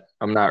that.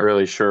 I'm not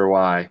really sure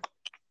why.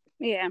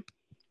 Yeah.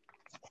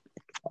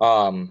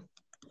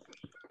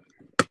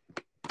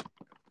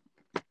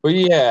 But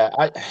yeah,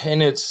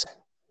 and it's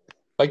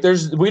like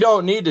we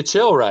don't need to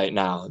chill right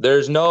now.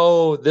 This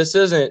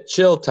isn't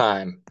chill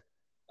time.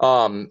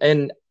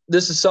 And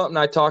this is something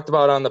I talked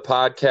about on the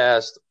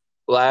podcast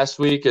last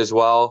week as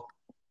well.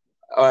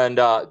 And,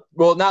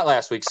 well, not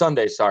last week,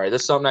 Sunday, sorry.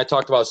 This is something I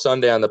talked about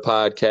Sunday on the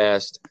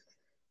podcast.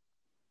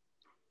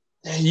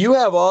 You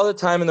have all the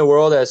time in the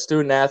world as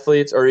student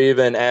athletes or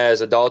even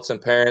as adults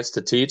and parents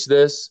to teach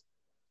this.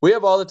 We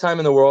have all the time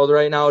in the world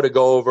right now to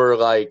go over,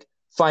 like,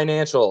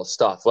 financial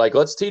stuff. Like,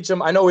 let's teach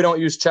them. I know we don't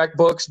use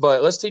checkbooks,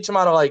 but let's teach them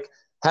how to, like,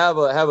 have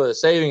a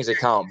savings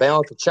account,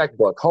 balance a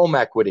checkbook, home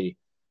equity.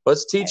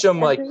 Let's teach them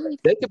like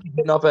they could be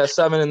getting up at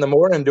 7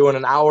 a.m. doing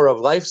an hour of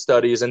life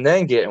studies and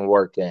then getting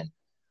work in.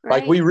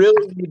 Like we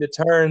really need to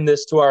turn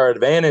this to our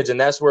advantage, and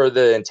that's where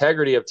the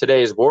integrity of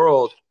today's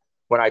world,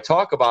 when I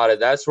talk about it,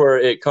 that's where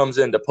it comes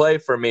into play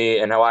for me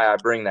and why I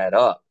bring that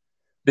up.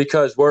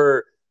 Because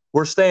we're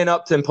staying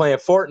up and playing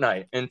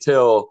Fortnite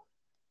until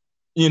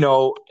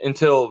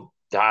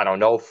I don't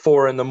know,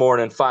 4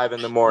 a.m, 5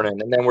 a.m,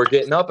 and then we're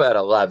getting up at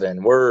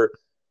 11. We're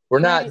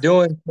not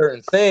doing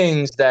certain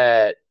things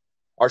that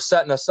are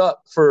setting us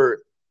up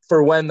for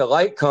when the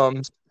light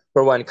comes,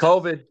 for when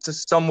COVID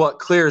somewhat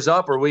clears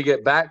up, or we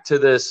get back to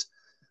this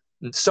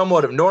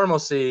somewhat of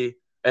normalcy,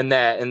 and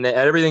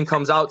everything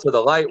comes out to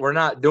the light. We're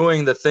not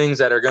doing the things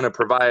that are going to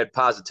provide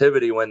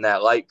positivity when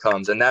that light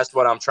comes, and that's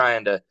what I'm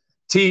trying to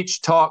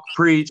teach, talk,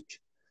 preach.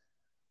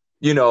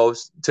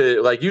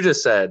 To, like you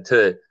just said,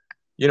 to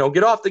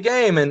get off the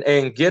game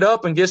and get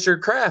up and get your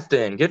craft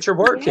in, get your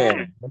work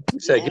in. Like you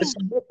said, get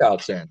some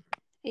workouts in.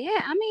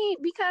 Yeah, I mean,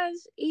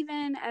 because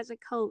even as a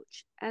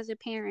coach, as a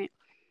parent,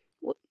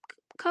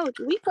 coach,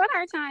 we put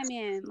our time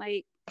in.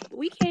 Like,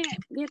 we can't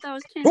get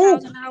those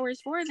 10,000 hours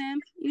for them.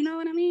 You know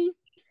what I mean?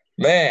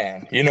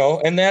 Man,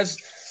 and that's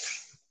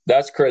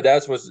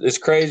it's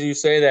crazy you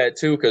say that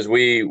too, because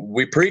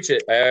we preach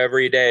it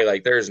every day.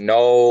 Like, there's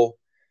no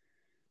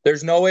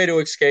way to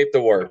escape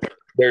the work.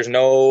 There's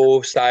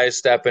no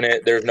sidestepping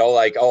it. There's no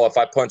like, oh, if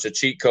I punch a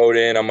cheat code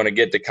in, I'm going to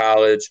get to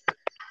college.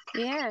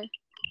 Yeah.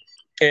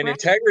 And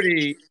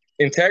integrity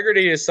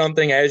is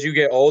something, as you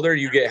get older,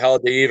 you get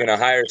held to even a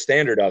higher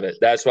standard of it.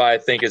 That's why I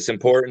think it's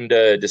important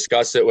to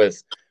discuss it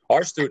with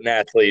our student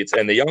athletes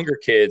and the younger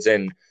kids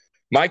and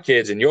my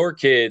kids and your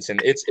kids.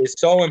 And it's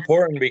so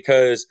important,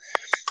 because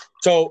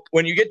so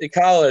when you get to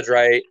college,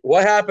 right,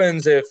 what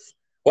happened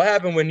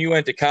when you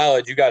went to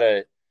college? You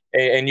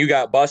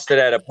got busted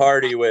at a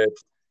party with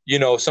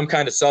some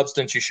kind of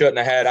substance you shouldn't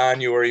have had on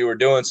you, or you were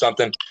doing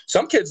something.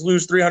 Some kids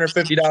lose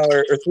 $350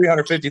 or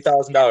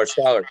 $350,000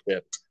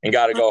 scholarship and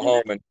got to go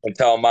home and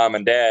tell mom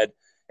and dad,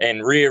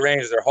 and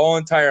rearrange their whole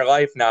entire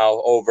life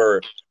now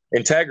over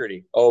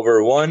integrity,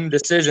 over one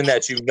decision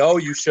that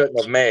you shouldn't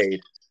have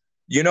made.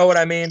 You know what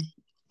I mean?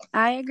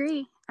 I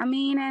agree. I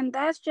mean, and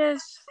that's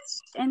just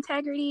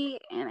integrity,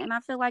 and I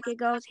feel like it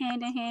goes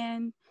hand in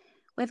hand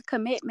with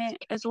commitment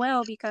as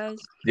well, because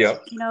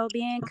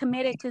being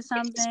committed to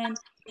something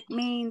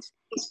means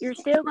you're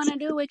still going to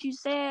do what you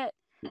said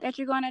that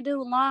you're going to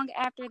do long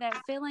after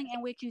that feeling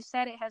in which you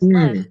said it has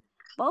left.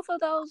 Both of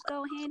those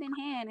go hand in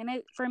hand. And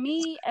for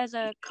me, as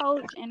a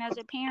coach and as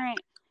a parent,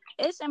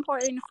 it's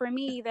important for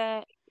me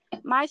that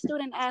my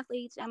student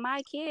athletes and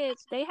my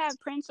kids, they have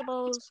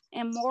principles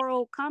and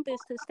moral compass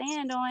to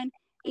stand on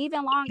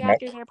even long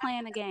after they're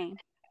playing the game.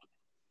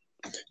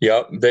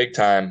 Yep, big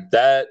time.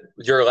 That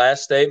your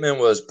last statement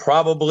was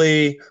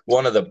probably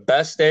one of the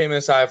best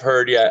statements I've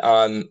heard yet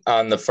on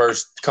the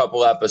first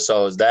couple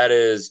episodes. That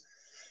is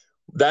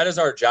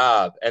our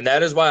job, and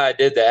that is why I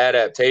did the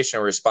adaptation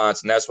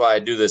response, and that's why I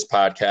do this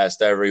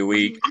podcast every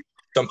week.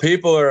 Some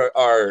people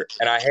are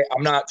and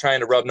I'm not trying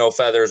to rub no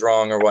feathers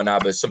wrong or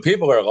whatnot, but some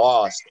people are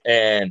lost,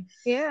 and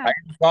I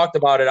talked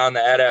about it on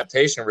the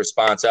adaptation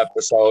response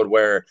episode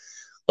where,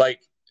 like,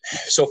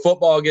 so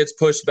football gets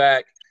pushed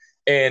back.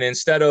 And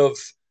instead of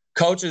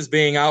coaches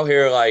being out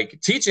here like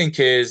teaching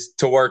kids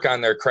to work on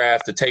their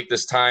craft, to take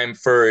this time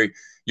for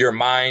your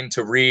mind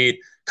to read,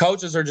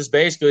 coaches are just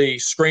basically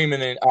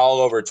screaming it all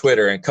over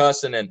Twitter and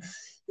cussing and,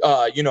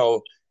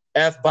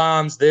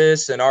 F-bombs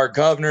this and our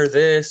governor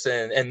this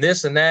and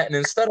this and that. And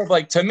instead of,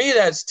 like, to me,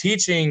 that's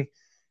teaching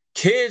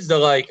kids to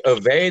like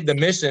evade the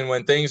mission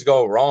when things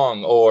go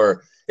wrong,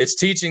 or it's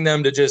teaching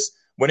them to just,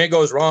 when it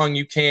goes wrong,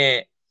 you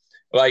can't,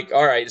 like,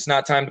 all right, it's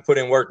not time to put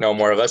in work no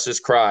more. Let's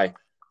just cry.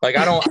 Like,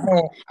 I don't see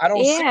it.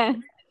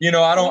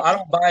 I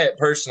don't buy it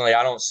personally.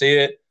 I don't see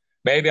it.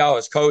 Maybe I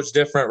was coached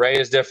different,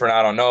 raised different.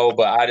 I don't know,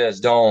 but I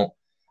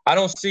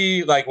don't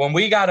see, like, when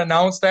we got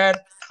announced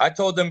that, I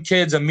told them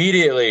kids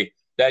immediately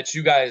that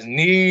you guys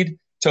need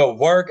to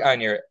work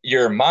on your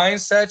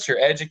mindset, your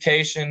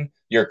education,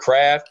 your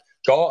craft.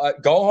 Go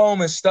home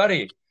and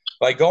study.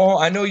 Like, go home.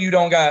 I know you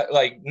don't got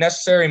like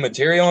necessary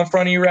material in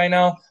front of you right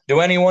now.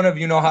 Do any one of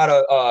you know how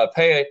to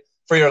pay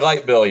for your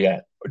light bill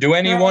yet? Do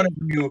any one of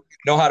you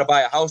know how to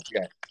buy a house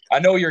yet? I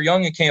know you're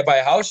young and can't buy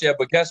a house yet,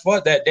 but guess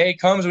what? That day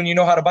comes when you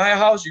know how to buy a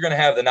house, you're going to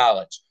have the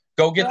knowledge.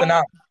 Go get the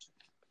knowledge.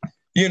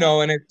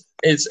 And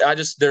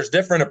there's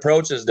different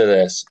approaches to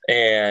this,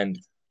 and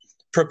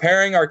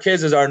preparing our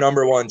kids is our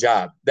number one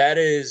job. That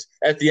is,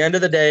 at the end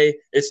of the day,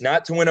 it's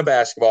not to win a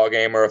basketball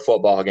game or a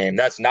football game.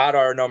 That's not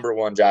our number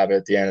one job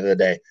at the end of the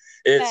day.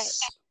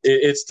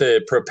 It's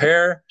to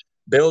prepare,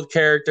 build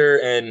character,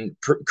 and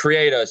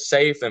create a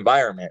safe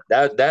environment.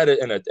 That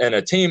in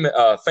a team,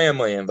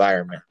 family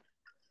environment.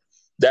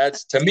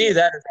 That's, to me,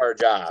 that is our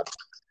job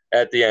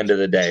at the end of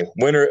the day.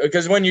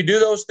 Because when you do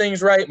those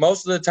things right,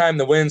 most of the time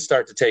the wins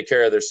start to take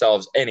care of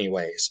themselves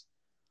anyways.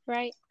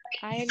 Right.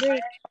 I agree.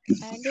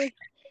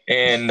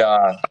 And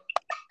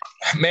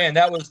man,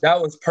 that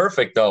was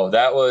perfect though.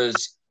 That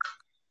was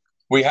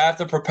we have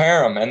to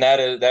prepare them. And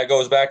that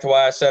goes back to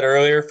why I said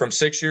earlier, from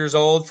 6 years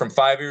old, from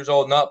 5 years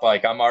old and up,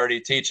 like I'm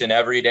already teaching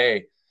every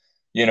day,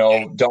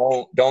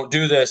 don't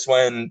do this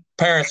when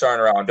parents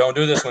aren't around. Don't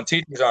do this when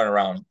teachers aren't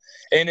around.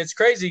 And it's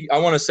crazy. I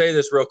want to say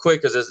this real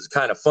quick because it's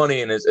kind of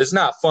funny, and it's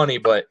not funny,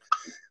 but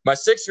my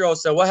 6-year-old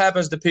said, what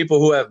happens to people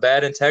who have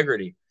bad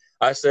integrity?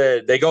 I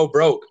said, they go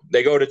broke.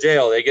 They go to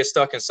jail. They get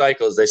stuck in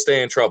cycles. They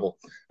stay in trouble.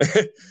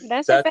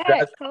 That's a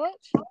fact,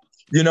 Coach.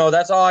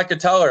 That's all I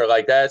could tell her.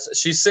 Like,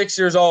 she's 6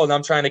 years old, and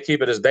I'm trying to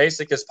keep it as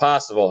basic as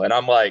possible. And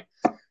I'm like,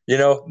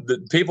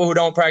 the people who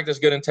don't practice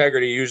good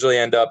integrity usually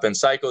end up in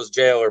cycles,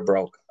 jail, or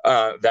broke.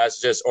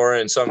 Or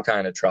in some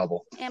kind of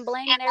trouble. And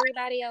blaming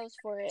everybody else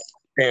for it.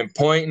 And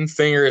pointing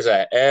fingers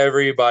at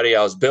everybody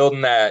else,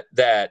 building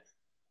that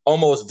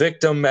almost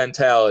victim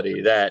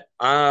mentality that,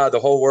 the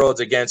whole world's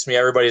against me,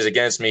 everybody's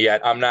against me,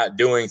 yet I'm not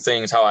doing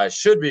things how I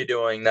should be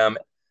doing them,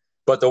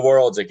 but the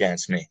world's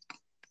against me.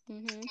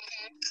 Mm-hmm.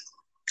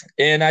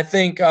 And I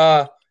think,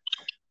 this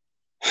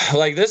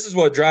is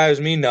what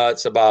drives me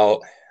nuts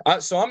about.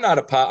 So I'm not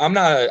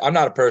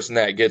a person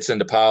that gets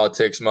into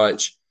politics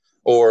much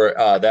or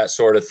that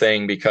sort of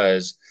thing,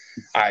 because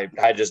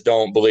I just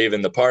don't believe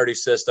in the party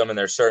system, and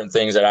there's certain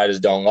things that I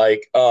just don't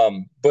like.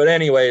 But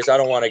anyways, I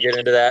don't want to get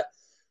into that.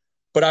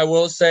 But I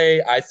will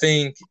say, I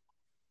think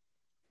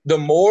the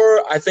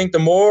more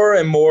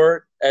and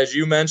more, as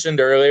you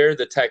mentioned earlier,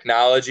 the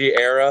technology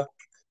era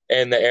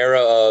and the era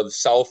of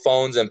cell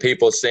phones and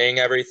people seeing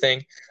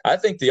everything, I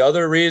think the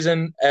other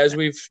reason, as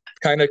we've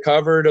kind of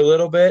covered a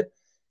little bit,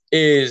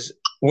 is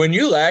when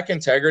you lack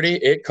integrity,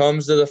 it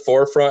comes to the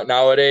forefront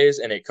nowadays,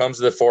 and it comes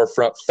to the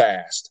forefront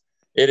fast.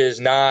 It is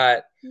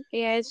not.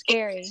 Yeah, it's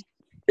scary.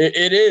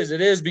 It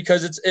is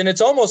because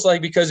it's almost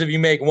like, because if you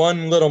make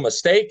one little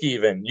mistake,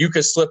 even you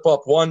could slip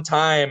up one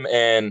time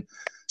and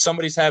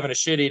somebody's having a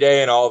shitty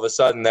day, and all of a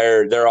sudden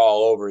they're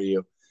all over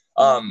you.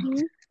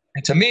 And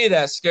to me,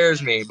 that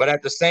scares me. But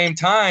at the same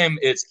time,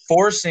 it's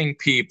forcing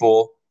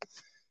people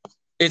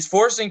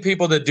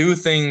to do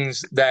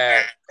things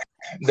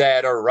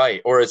that are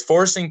right, or it's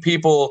forcing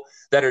people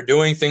that are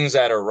doing things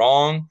that are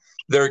wrong.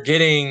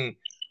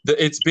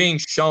 It's being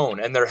shown,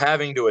 and they're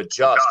having to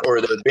adjust,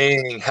 or they're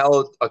being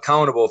held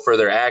accountable for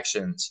their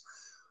actions.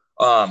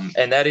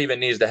 And that even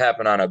needs to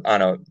happen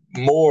on a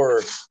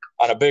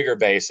bigger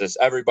basis.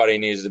 Everybody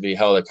needs to be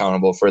held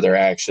accountable for their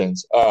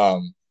actions,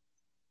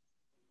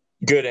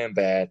 good and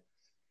bad.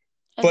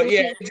 But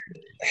yeah,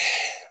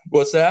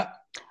 what's that?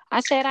 I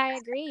said I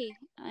agree,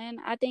 and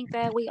I think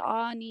that we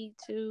all need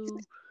to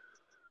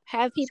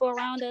have people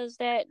around us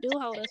that do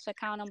hold us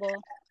accountable.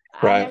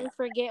 Right. I never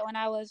forget when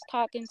I was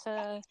talking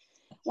to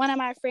one of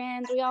my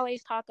friends. We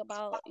always talk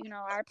about,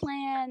 our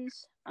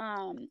plans,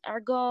 our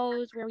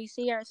goals, where we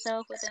see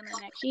ourselves within the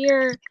next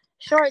year,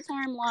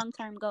 short-term,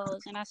 long-term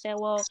goals. And I said,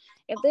 well,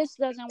 if this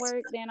doesn't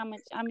work, then I'm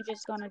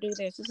just going to do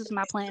this. This is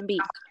my plan B.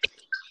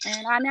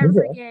 And I never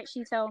forget,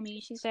 she told me,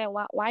 she said,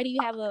 why do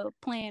you have a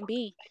plan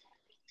B?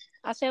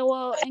 I said,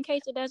 well, in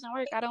case it doesn't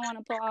work, I don't want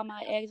to put all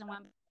my eggs in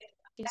one.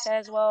 She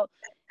says, well,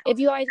 if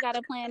you always got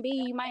a plan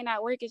B, you might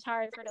not work as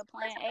hard for the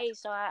plan A.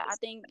 So I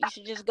think you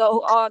should just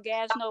go all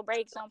gas, no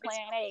brakes on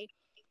plan A.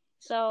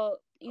 So,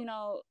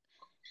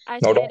 I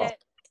say that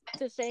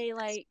to say,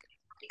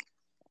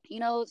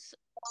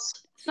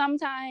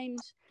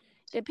 sometimes,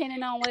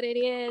 depending on what it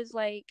is,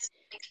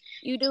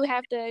 you do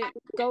have to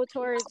go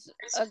towards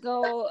a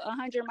goal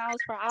 100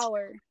 miles per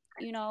hour.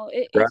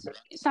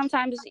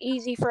 Sometimes it's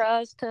easy for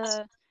us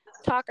to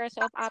talk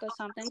ourselves out of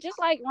something, just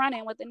like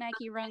running with the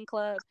Nike Run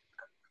Club.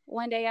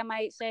 One day I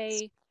might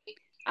say,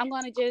 I'm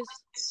going to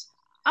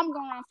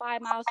run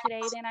 5 miles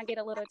today. Then I get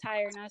a little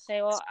tired, and I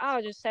say, well,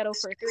 I'll just settle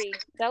for 3.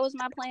 That was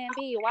my plan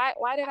B. Why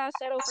did I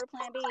settle for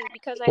plan B?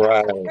 Because I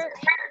got tired.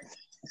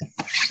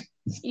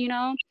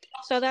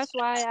 So that's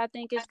why I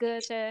think it's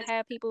good to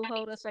have people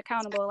hold us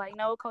accountable. Like,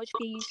 no, Coach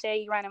P, you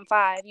say you're running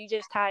 5. You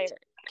just tired.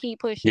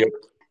 Keep pushing.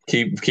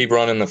 Yep. Keep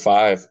running the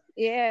 5.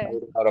 Yeah. No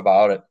doubt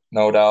about it.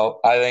 No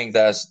doubt. I think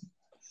that's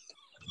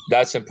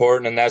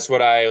important, and that's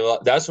what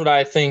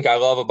I think I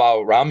love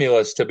about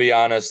Romulus, to be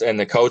honest, and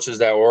the coaches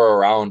that were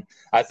around.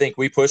 I think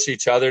we push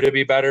each other to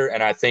be better,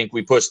 and I think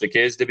we push the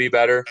kids to be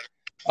better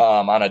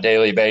on a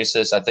daily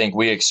basis. I think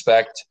we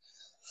expect,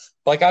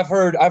 like I've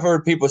heard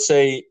people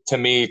say to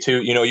me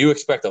too, you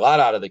expect a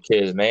lot out of the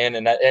kids, man,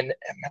 and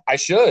I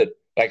should.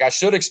 I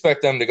should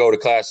expect them to go to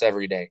class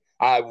every day.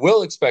 I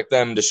will expect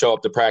them to show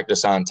up to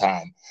practice on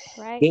time.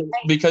 Right.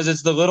 Because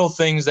it's the little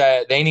things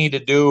that they need to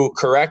do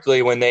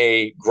correctly when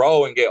they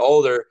grow and get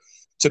older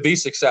to be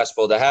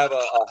successful, to have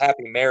a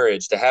happy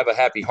marriage, to have a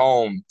happy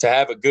home, to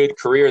have a good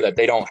career that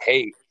they don't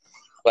hate.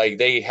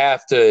 You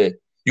have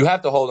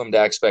to hold them to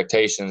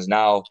expectations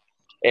now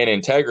and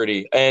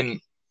integrity.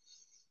 And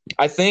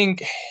I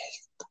think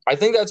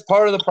that's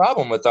part of the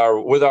problem with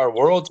our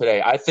world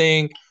today. I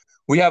think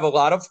we have a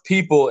lot of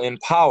people in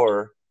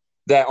power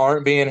that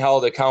aren't being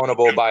held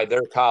accountable by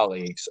their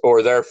colleagues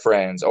or their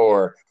friends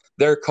or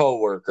their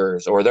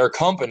coworkers or their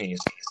companies.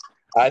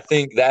 I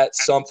think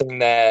that's something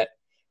that,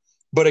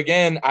 but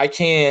again,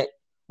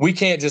 we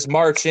can't just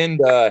march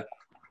into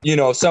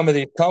some of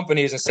these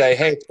companies and say,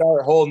 hey,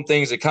 start holding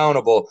things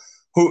accountable.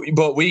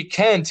 But we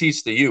can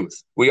teach the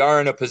youth. We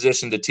are in a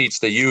position to teach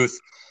the youth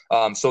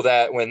so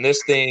that when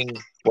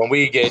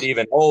we get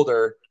even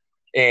older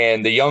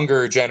and the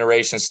younger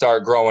generations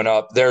start growing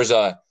up, there's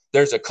a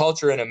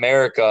culture in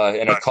America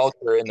and a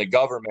culture in the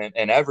government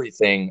and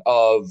everything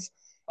of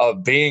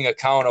being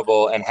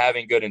accountable and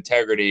having good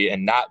integrity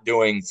and not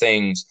doing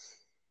things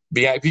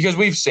because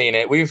we've seen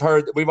it. We've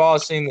all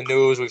seen the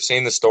news. We've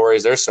seen the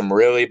stories. There's some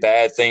really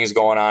bad things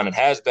going on, and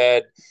has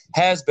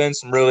been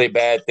some really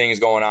bad things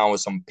going on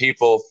with some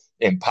people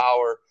in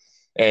power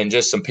and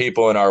just some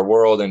people in our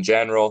world in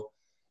general.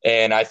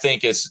 And I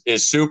think it's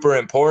super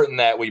important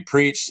that we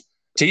preach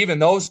to even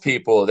those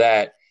people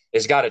that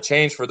it's got to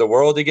change for the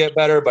world to get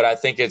better. But I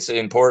think it's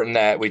important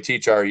that we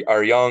teach our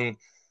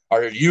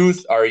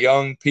youth, our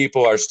young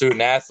people, our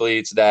student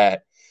athletes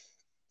that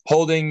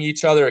holding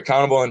each other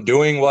accountable and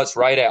doing what's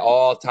right at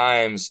all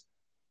times.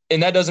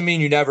 And that doesn't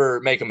mean you never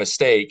make a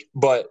mistake,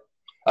 but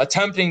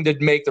attempting to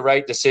make the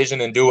right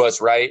decision and do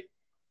what's right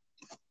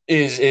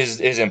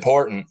is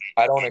important.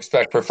 I don't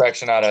expect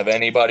perfection out of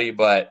anybody,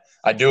 but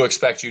I do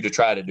expect you to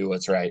try to do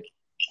what's right.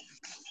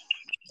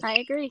 I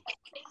agree.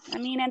 I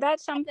mean, and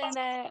that's something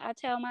that I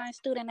tell my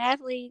student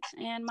athletes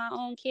and my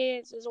own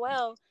kids as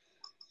well.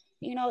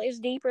 It's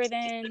deeper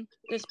than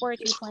the sport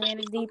you play in.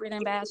 It's deeper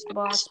than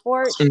basketball.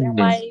 Sports and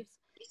life,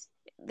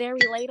 they're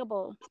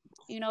relatable.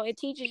 It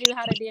teaches you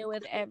how to deal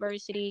with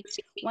adversity.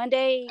 One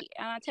day,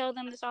 and I tell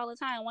them this all the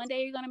time, one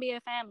day you're going to be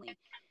a family.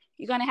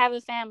 You're going to have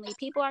a family.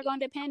 People are going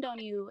to depend on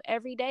you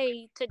every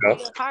day to do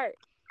your part,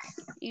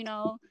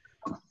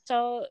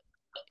 So,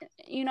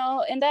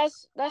 and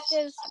that's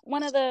just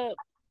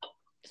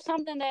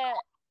something that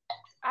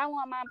I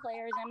want my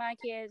players and my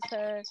kids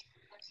to,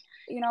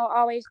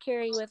 always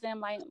carry with them.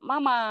 Like my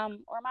mom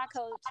or my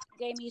coach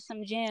gave me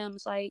some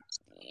gems. Like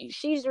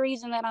she's the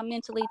reason that I'm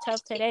mentally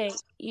tough today.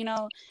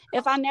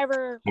 If I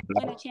never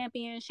win a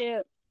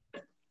championship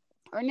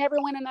or never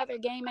win another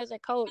game as a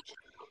coach,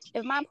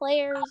 if my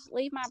players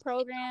leave my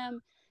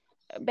program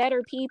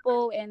better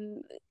people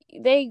and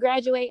they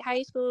graduate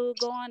high school,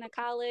 go on to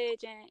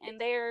college, and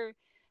they're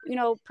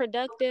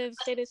productive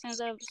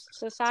citizens of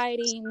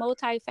society,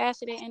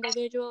 multifaceted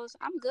individuals,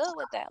 I'm good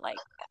with that. Like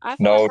I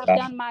feel like I've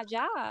done my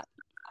job.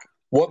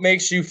 What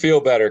makes you feel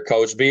better,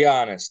 Coach? Be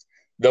honest.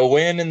 The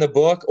win in the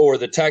book or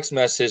the text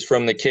message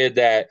from the kid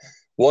that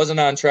wasn't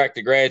on track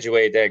to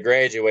graduate that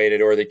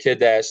graduated, or the kid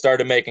that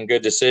started making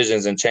good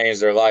decisions and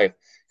changed their life?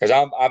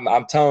 Because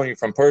I'm telling you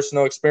from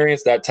personal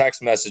experience, that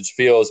text message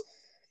feels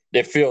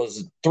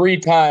 3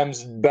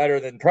 times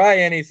better than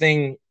probably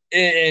anything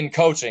in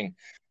coaching.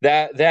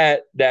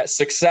 That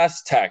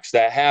success text,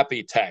 that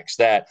happy text,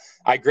 that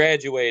I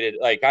graduated.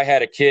 Like I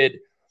had a kid,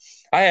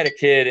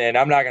 and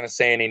I'm not going to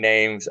say any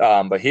names,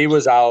 but he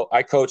was out.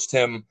 I coached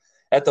him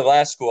at the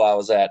last school I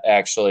was at,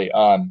 actually.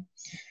 And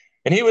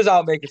he was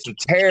out making some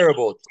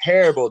terrible,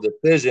 terrible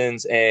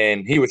decisions,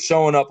 and he was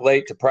showing up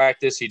late to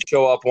practice. He'd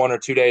show up 1 or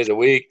 2 days a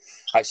week.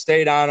 I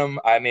stayed on him.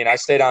 I mean, I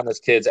stayed on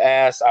this kid's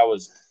ass. I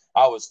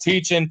was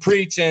teaching,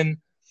 preaching,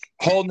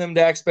 holding him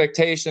to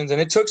expectations, and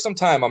it took some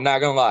time. I'm not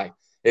going to lie.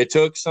 It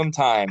took some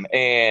time.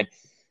 And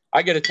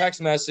I get a text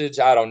message,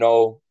 I don't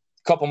know,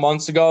 a couple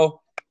months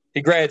ago.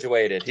 He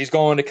graduated. He's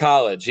going to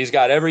college. He's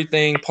got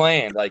everything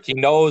planned. Like he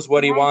knows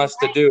what he wants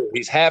to do.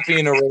 He's happy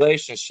in a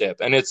relationship.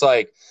 And it's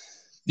like,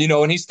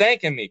 and he's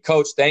thanking me,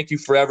 Coach, thank you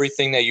for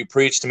everything that you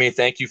preached to me.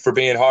 Thank you for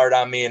being hard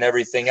on me and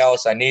everything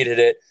else. I needed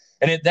it.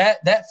 And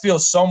that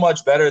feels so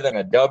much better than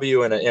a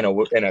W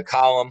in a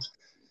column.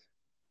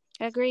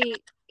 Agreed.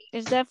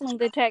 It's definitely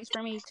the text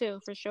for me too,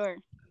 for sure.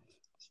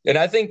 And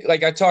I think,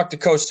 like I talked to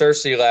Coach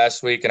Cersei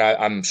last week, and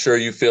I'm sure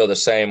you feel the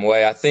same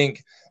way. I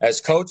think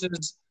as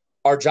coaches,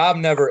 our job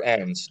never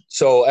ends.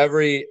 So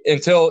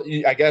until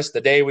I guess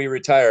the day we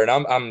retire, and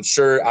I'm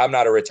sure I'm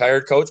not a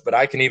retired coach, but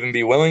I can even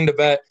be willing to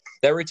bet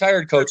that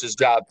retired coaches'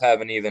 jobs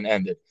haven't even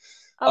ended.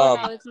 Oh,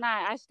 no, it's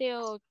not. I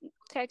still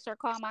text or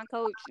call my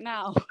coach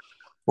now.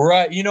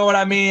 Right. You know what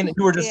I mean?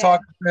 You were just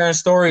talking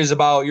stories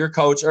about your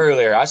coach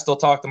earlier. I still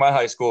talk to my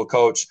high school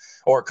coach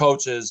or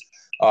coaches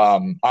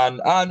on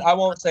I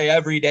won't say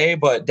every day,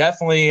 but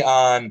definitely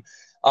on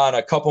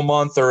a couple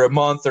month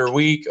or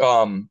week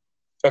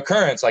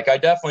occurrence. Like I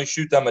definitely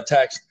shoot them a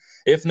text,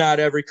 if not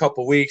every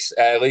couple weeks,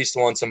 at least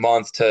once a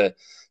month, to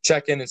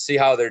check in and see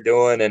how they're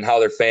doing and how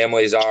their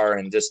families are,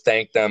 and just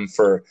thank them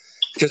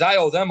because I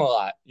owe them a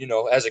lot,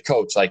 as a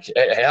coach. Like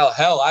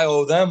hell, I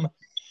owe them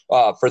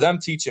for them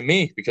teaching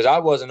me, because I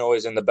wasn't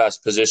always in the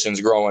best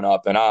positions growing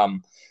up.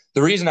 And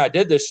the reason I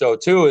did this show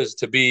too is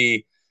to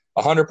be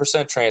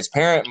 100%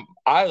 transparent.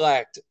 I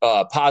lacked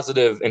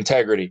positive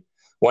integrity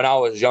when I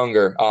was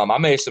younger. I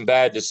made some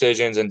bad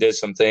decisions and did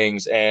some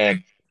things,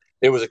 and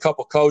it was a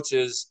couple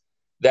coaches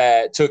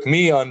that took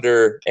me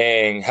under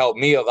and helped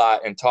me a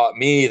lot and taught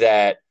me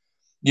that,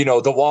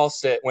 the wall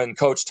sit when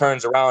coach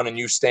turns around and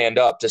you stand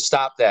up to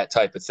stop that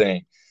type of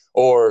thing.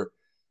 Or,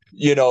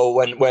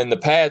 when the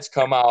pads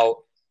come out,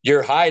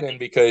 you're hiding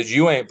because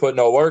you ain't put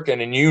no work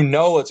in, and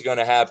what's going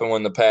to happen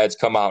when the pads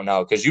come out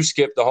now, because you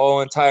skipped the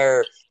whole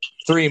entire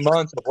 3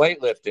 months of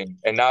weightlifting,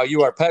 and now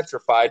you are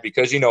petrified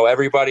because,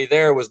 everybody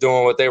there was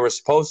doing what they were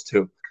supposed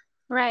to.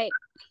 Right.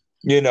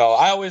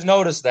 I always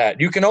notice that.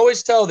 You can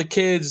always tell the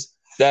kids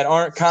that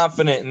aren't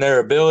confident in their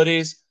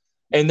abilities.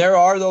 And there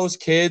are those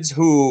kids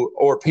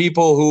or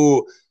people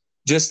who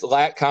just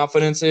lack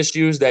confidence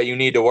issues that you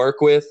need to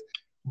work with.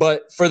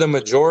 But for the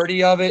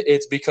majority of it,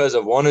 it's because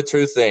of one or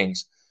two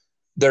things.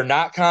 They're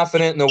not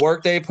confident in the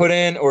work they put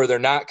in, or they're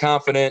not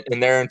confident in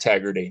their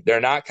integrity. They're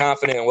not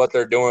confident in what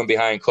they're doing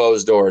behind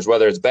closed doors,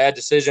 whether it's bad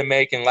decision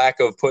making, lack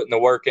of putting the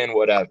work in,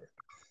 whatever.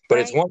 But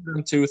It's one of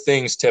them two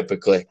things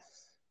typically.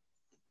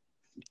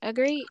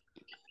 Agreed.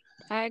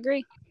 I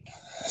agree.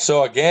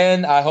 So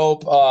again, I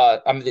hope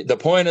the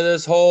point of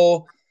this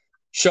whole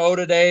show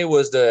today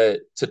was to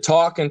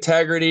talk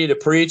integrity, to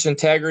preach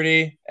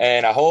integrity,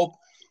 and I hope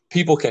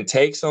people can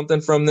take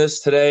something from this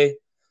today.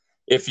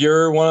 If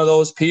you're one of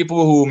those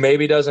people who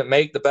maybe doesn't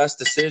make the best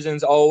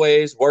decisions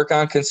always, work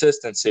on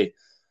consistency.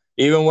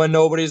 Even when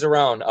nobody's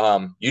around,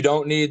 you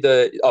don't need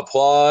the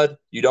applaud,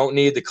 you don't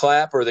need the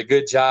clap or the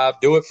good job.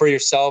 Do it for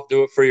yourself,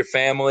 do it for your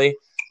family.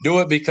 Do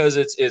it because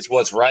it's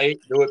what's right.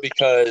 Do it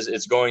because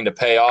it's going to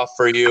pay off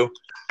for you.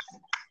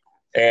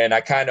 And I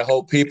kind of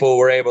hope people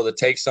were able to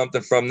take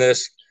something from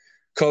this.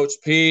 Coach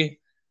P,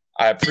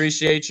 I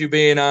appreciate you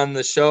being on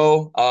the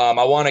show.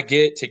 I want to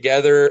get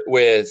together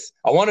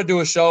I want to do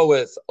a show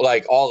with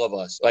like all of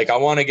us. Like I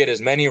want to get as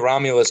many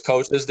Romulus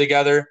coaches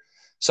together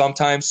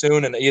sometime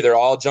soon, and either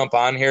all jump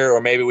on here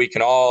or maybe we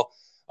can all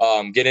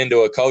get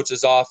into a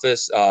coach's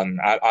office.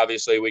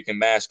 Obviously we can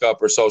mask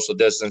up or social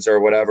distance or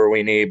whatever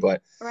we need,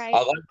 but right.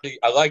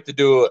 I like to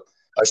do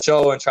a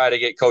show and try to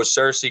get Coach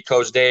Cersei,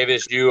 Coach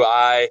Davis,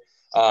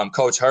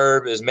 Coach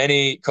Herb,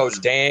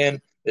 Coach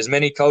Dan, as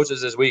many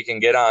coaches as we can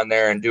get on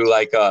there and do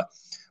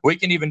we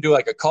can even do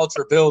like a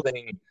culture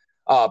building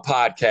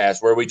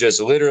podcast where we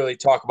just literally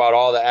talk about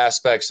all the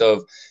aspects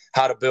of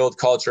how to build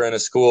culture in a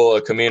school,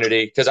 a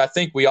community. Because I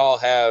think we all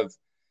have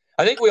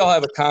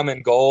a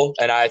common goal,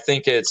 and I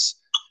think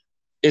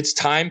it's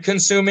time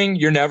consuming.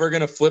 You're never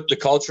going to flip the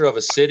culture of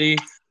a city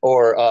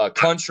or a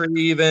country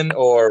even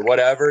or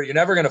whatever. You're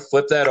never going to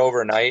flip that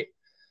overnight,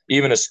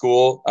 even a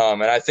school.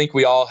 And I think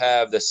we all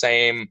have the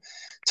same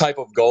type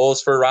of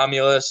goals for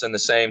Romulus and the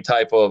same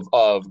type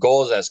of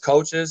goals as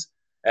coaches,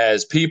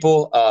 as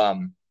people,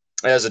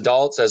 as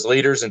adults, as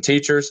leaders and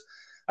teachers.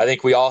 I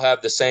think we all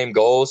have the same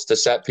goals to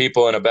set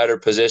people in a better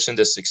position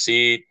to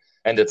succeed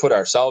and to put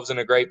ourselves in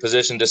a great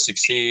position to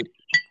succeed.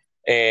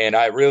 And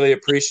I really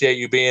appreciate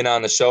you being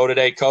on the show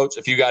today, Coach.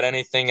 If you got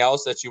anything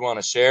else that you want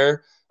to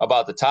share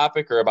about the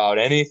topic or about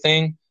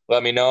anything,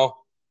 let me know.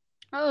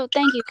 Oh,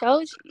 thank you,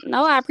 Coach.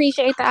 No, I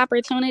appreciate the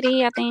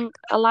opportunity. I think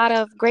a lot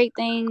of great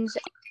things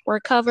were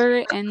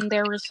covered, and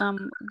there were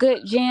some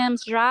good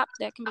gems dropped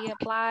that can be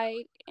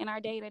applied in our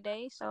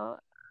day-to-day. So,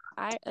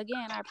 I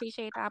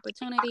appreciate the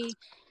opportunity,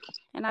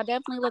 and I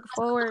definitely look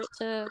forward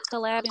to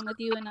collabing with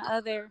you and the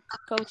other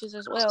coaches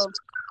as well.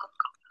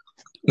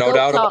 No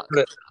doubt about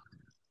it.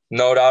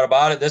 No doubt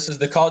about it. This is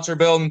the Culture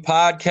Building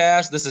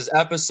Podcast. This is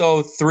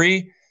episode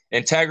 3,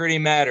 Integrity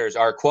Matters.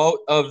 Our quote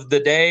of the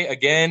day,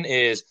 again,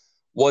 is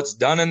what's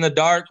done in the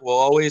dark will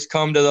always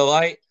come to the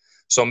light.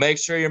 So make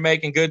sure you're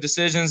making good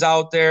decisions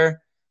out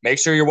there. Make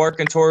sure you're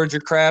working towards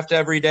your craft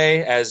every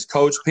day. As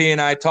Coach P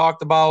and I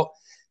talked about,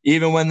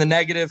 even when the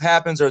negative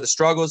happens or the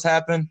struggles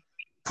happen,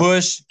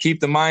 push, keep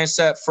the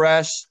mindset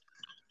fresh,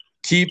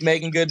 keep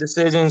making good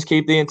decisions,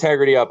 keep the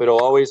integrity up. It'll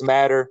always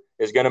matter.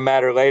 It's going to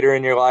matter later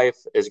in your life.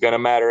 It's going to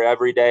matter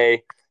every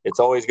day.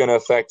 It's always going to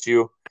affect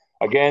you.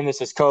 Again,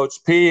 this is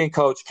Coach P and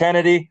Coach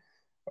Kennedy,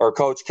 or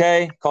Coach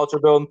K, Culture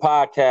Building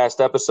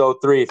Podcast, episode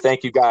 3.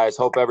 Thank you, guys.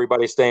 Hope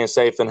everybody's staying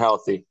safe and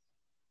healthy.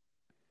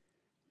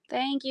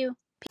 Thank you.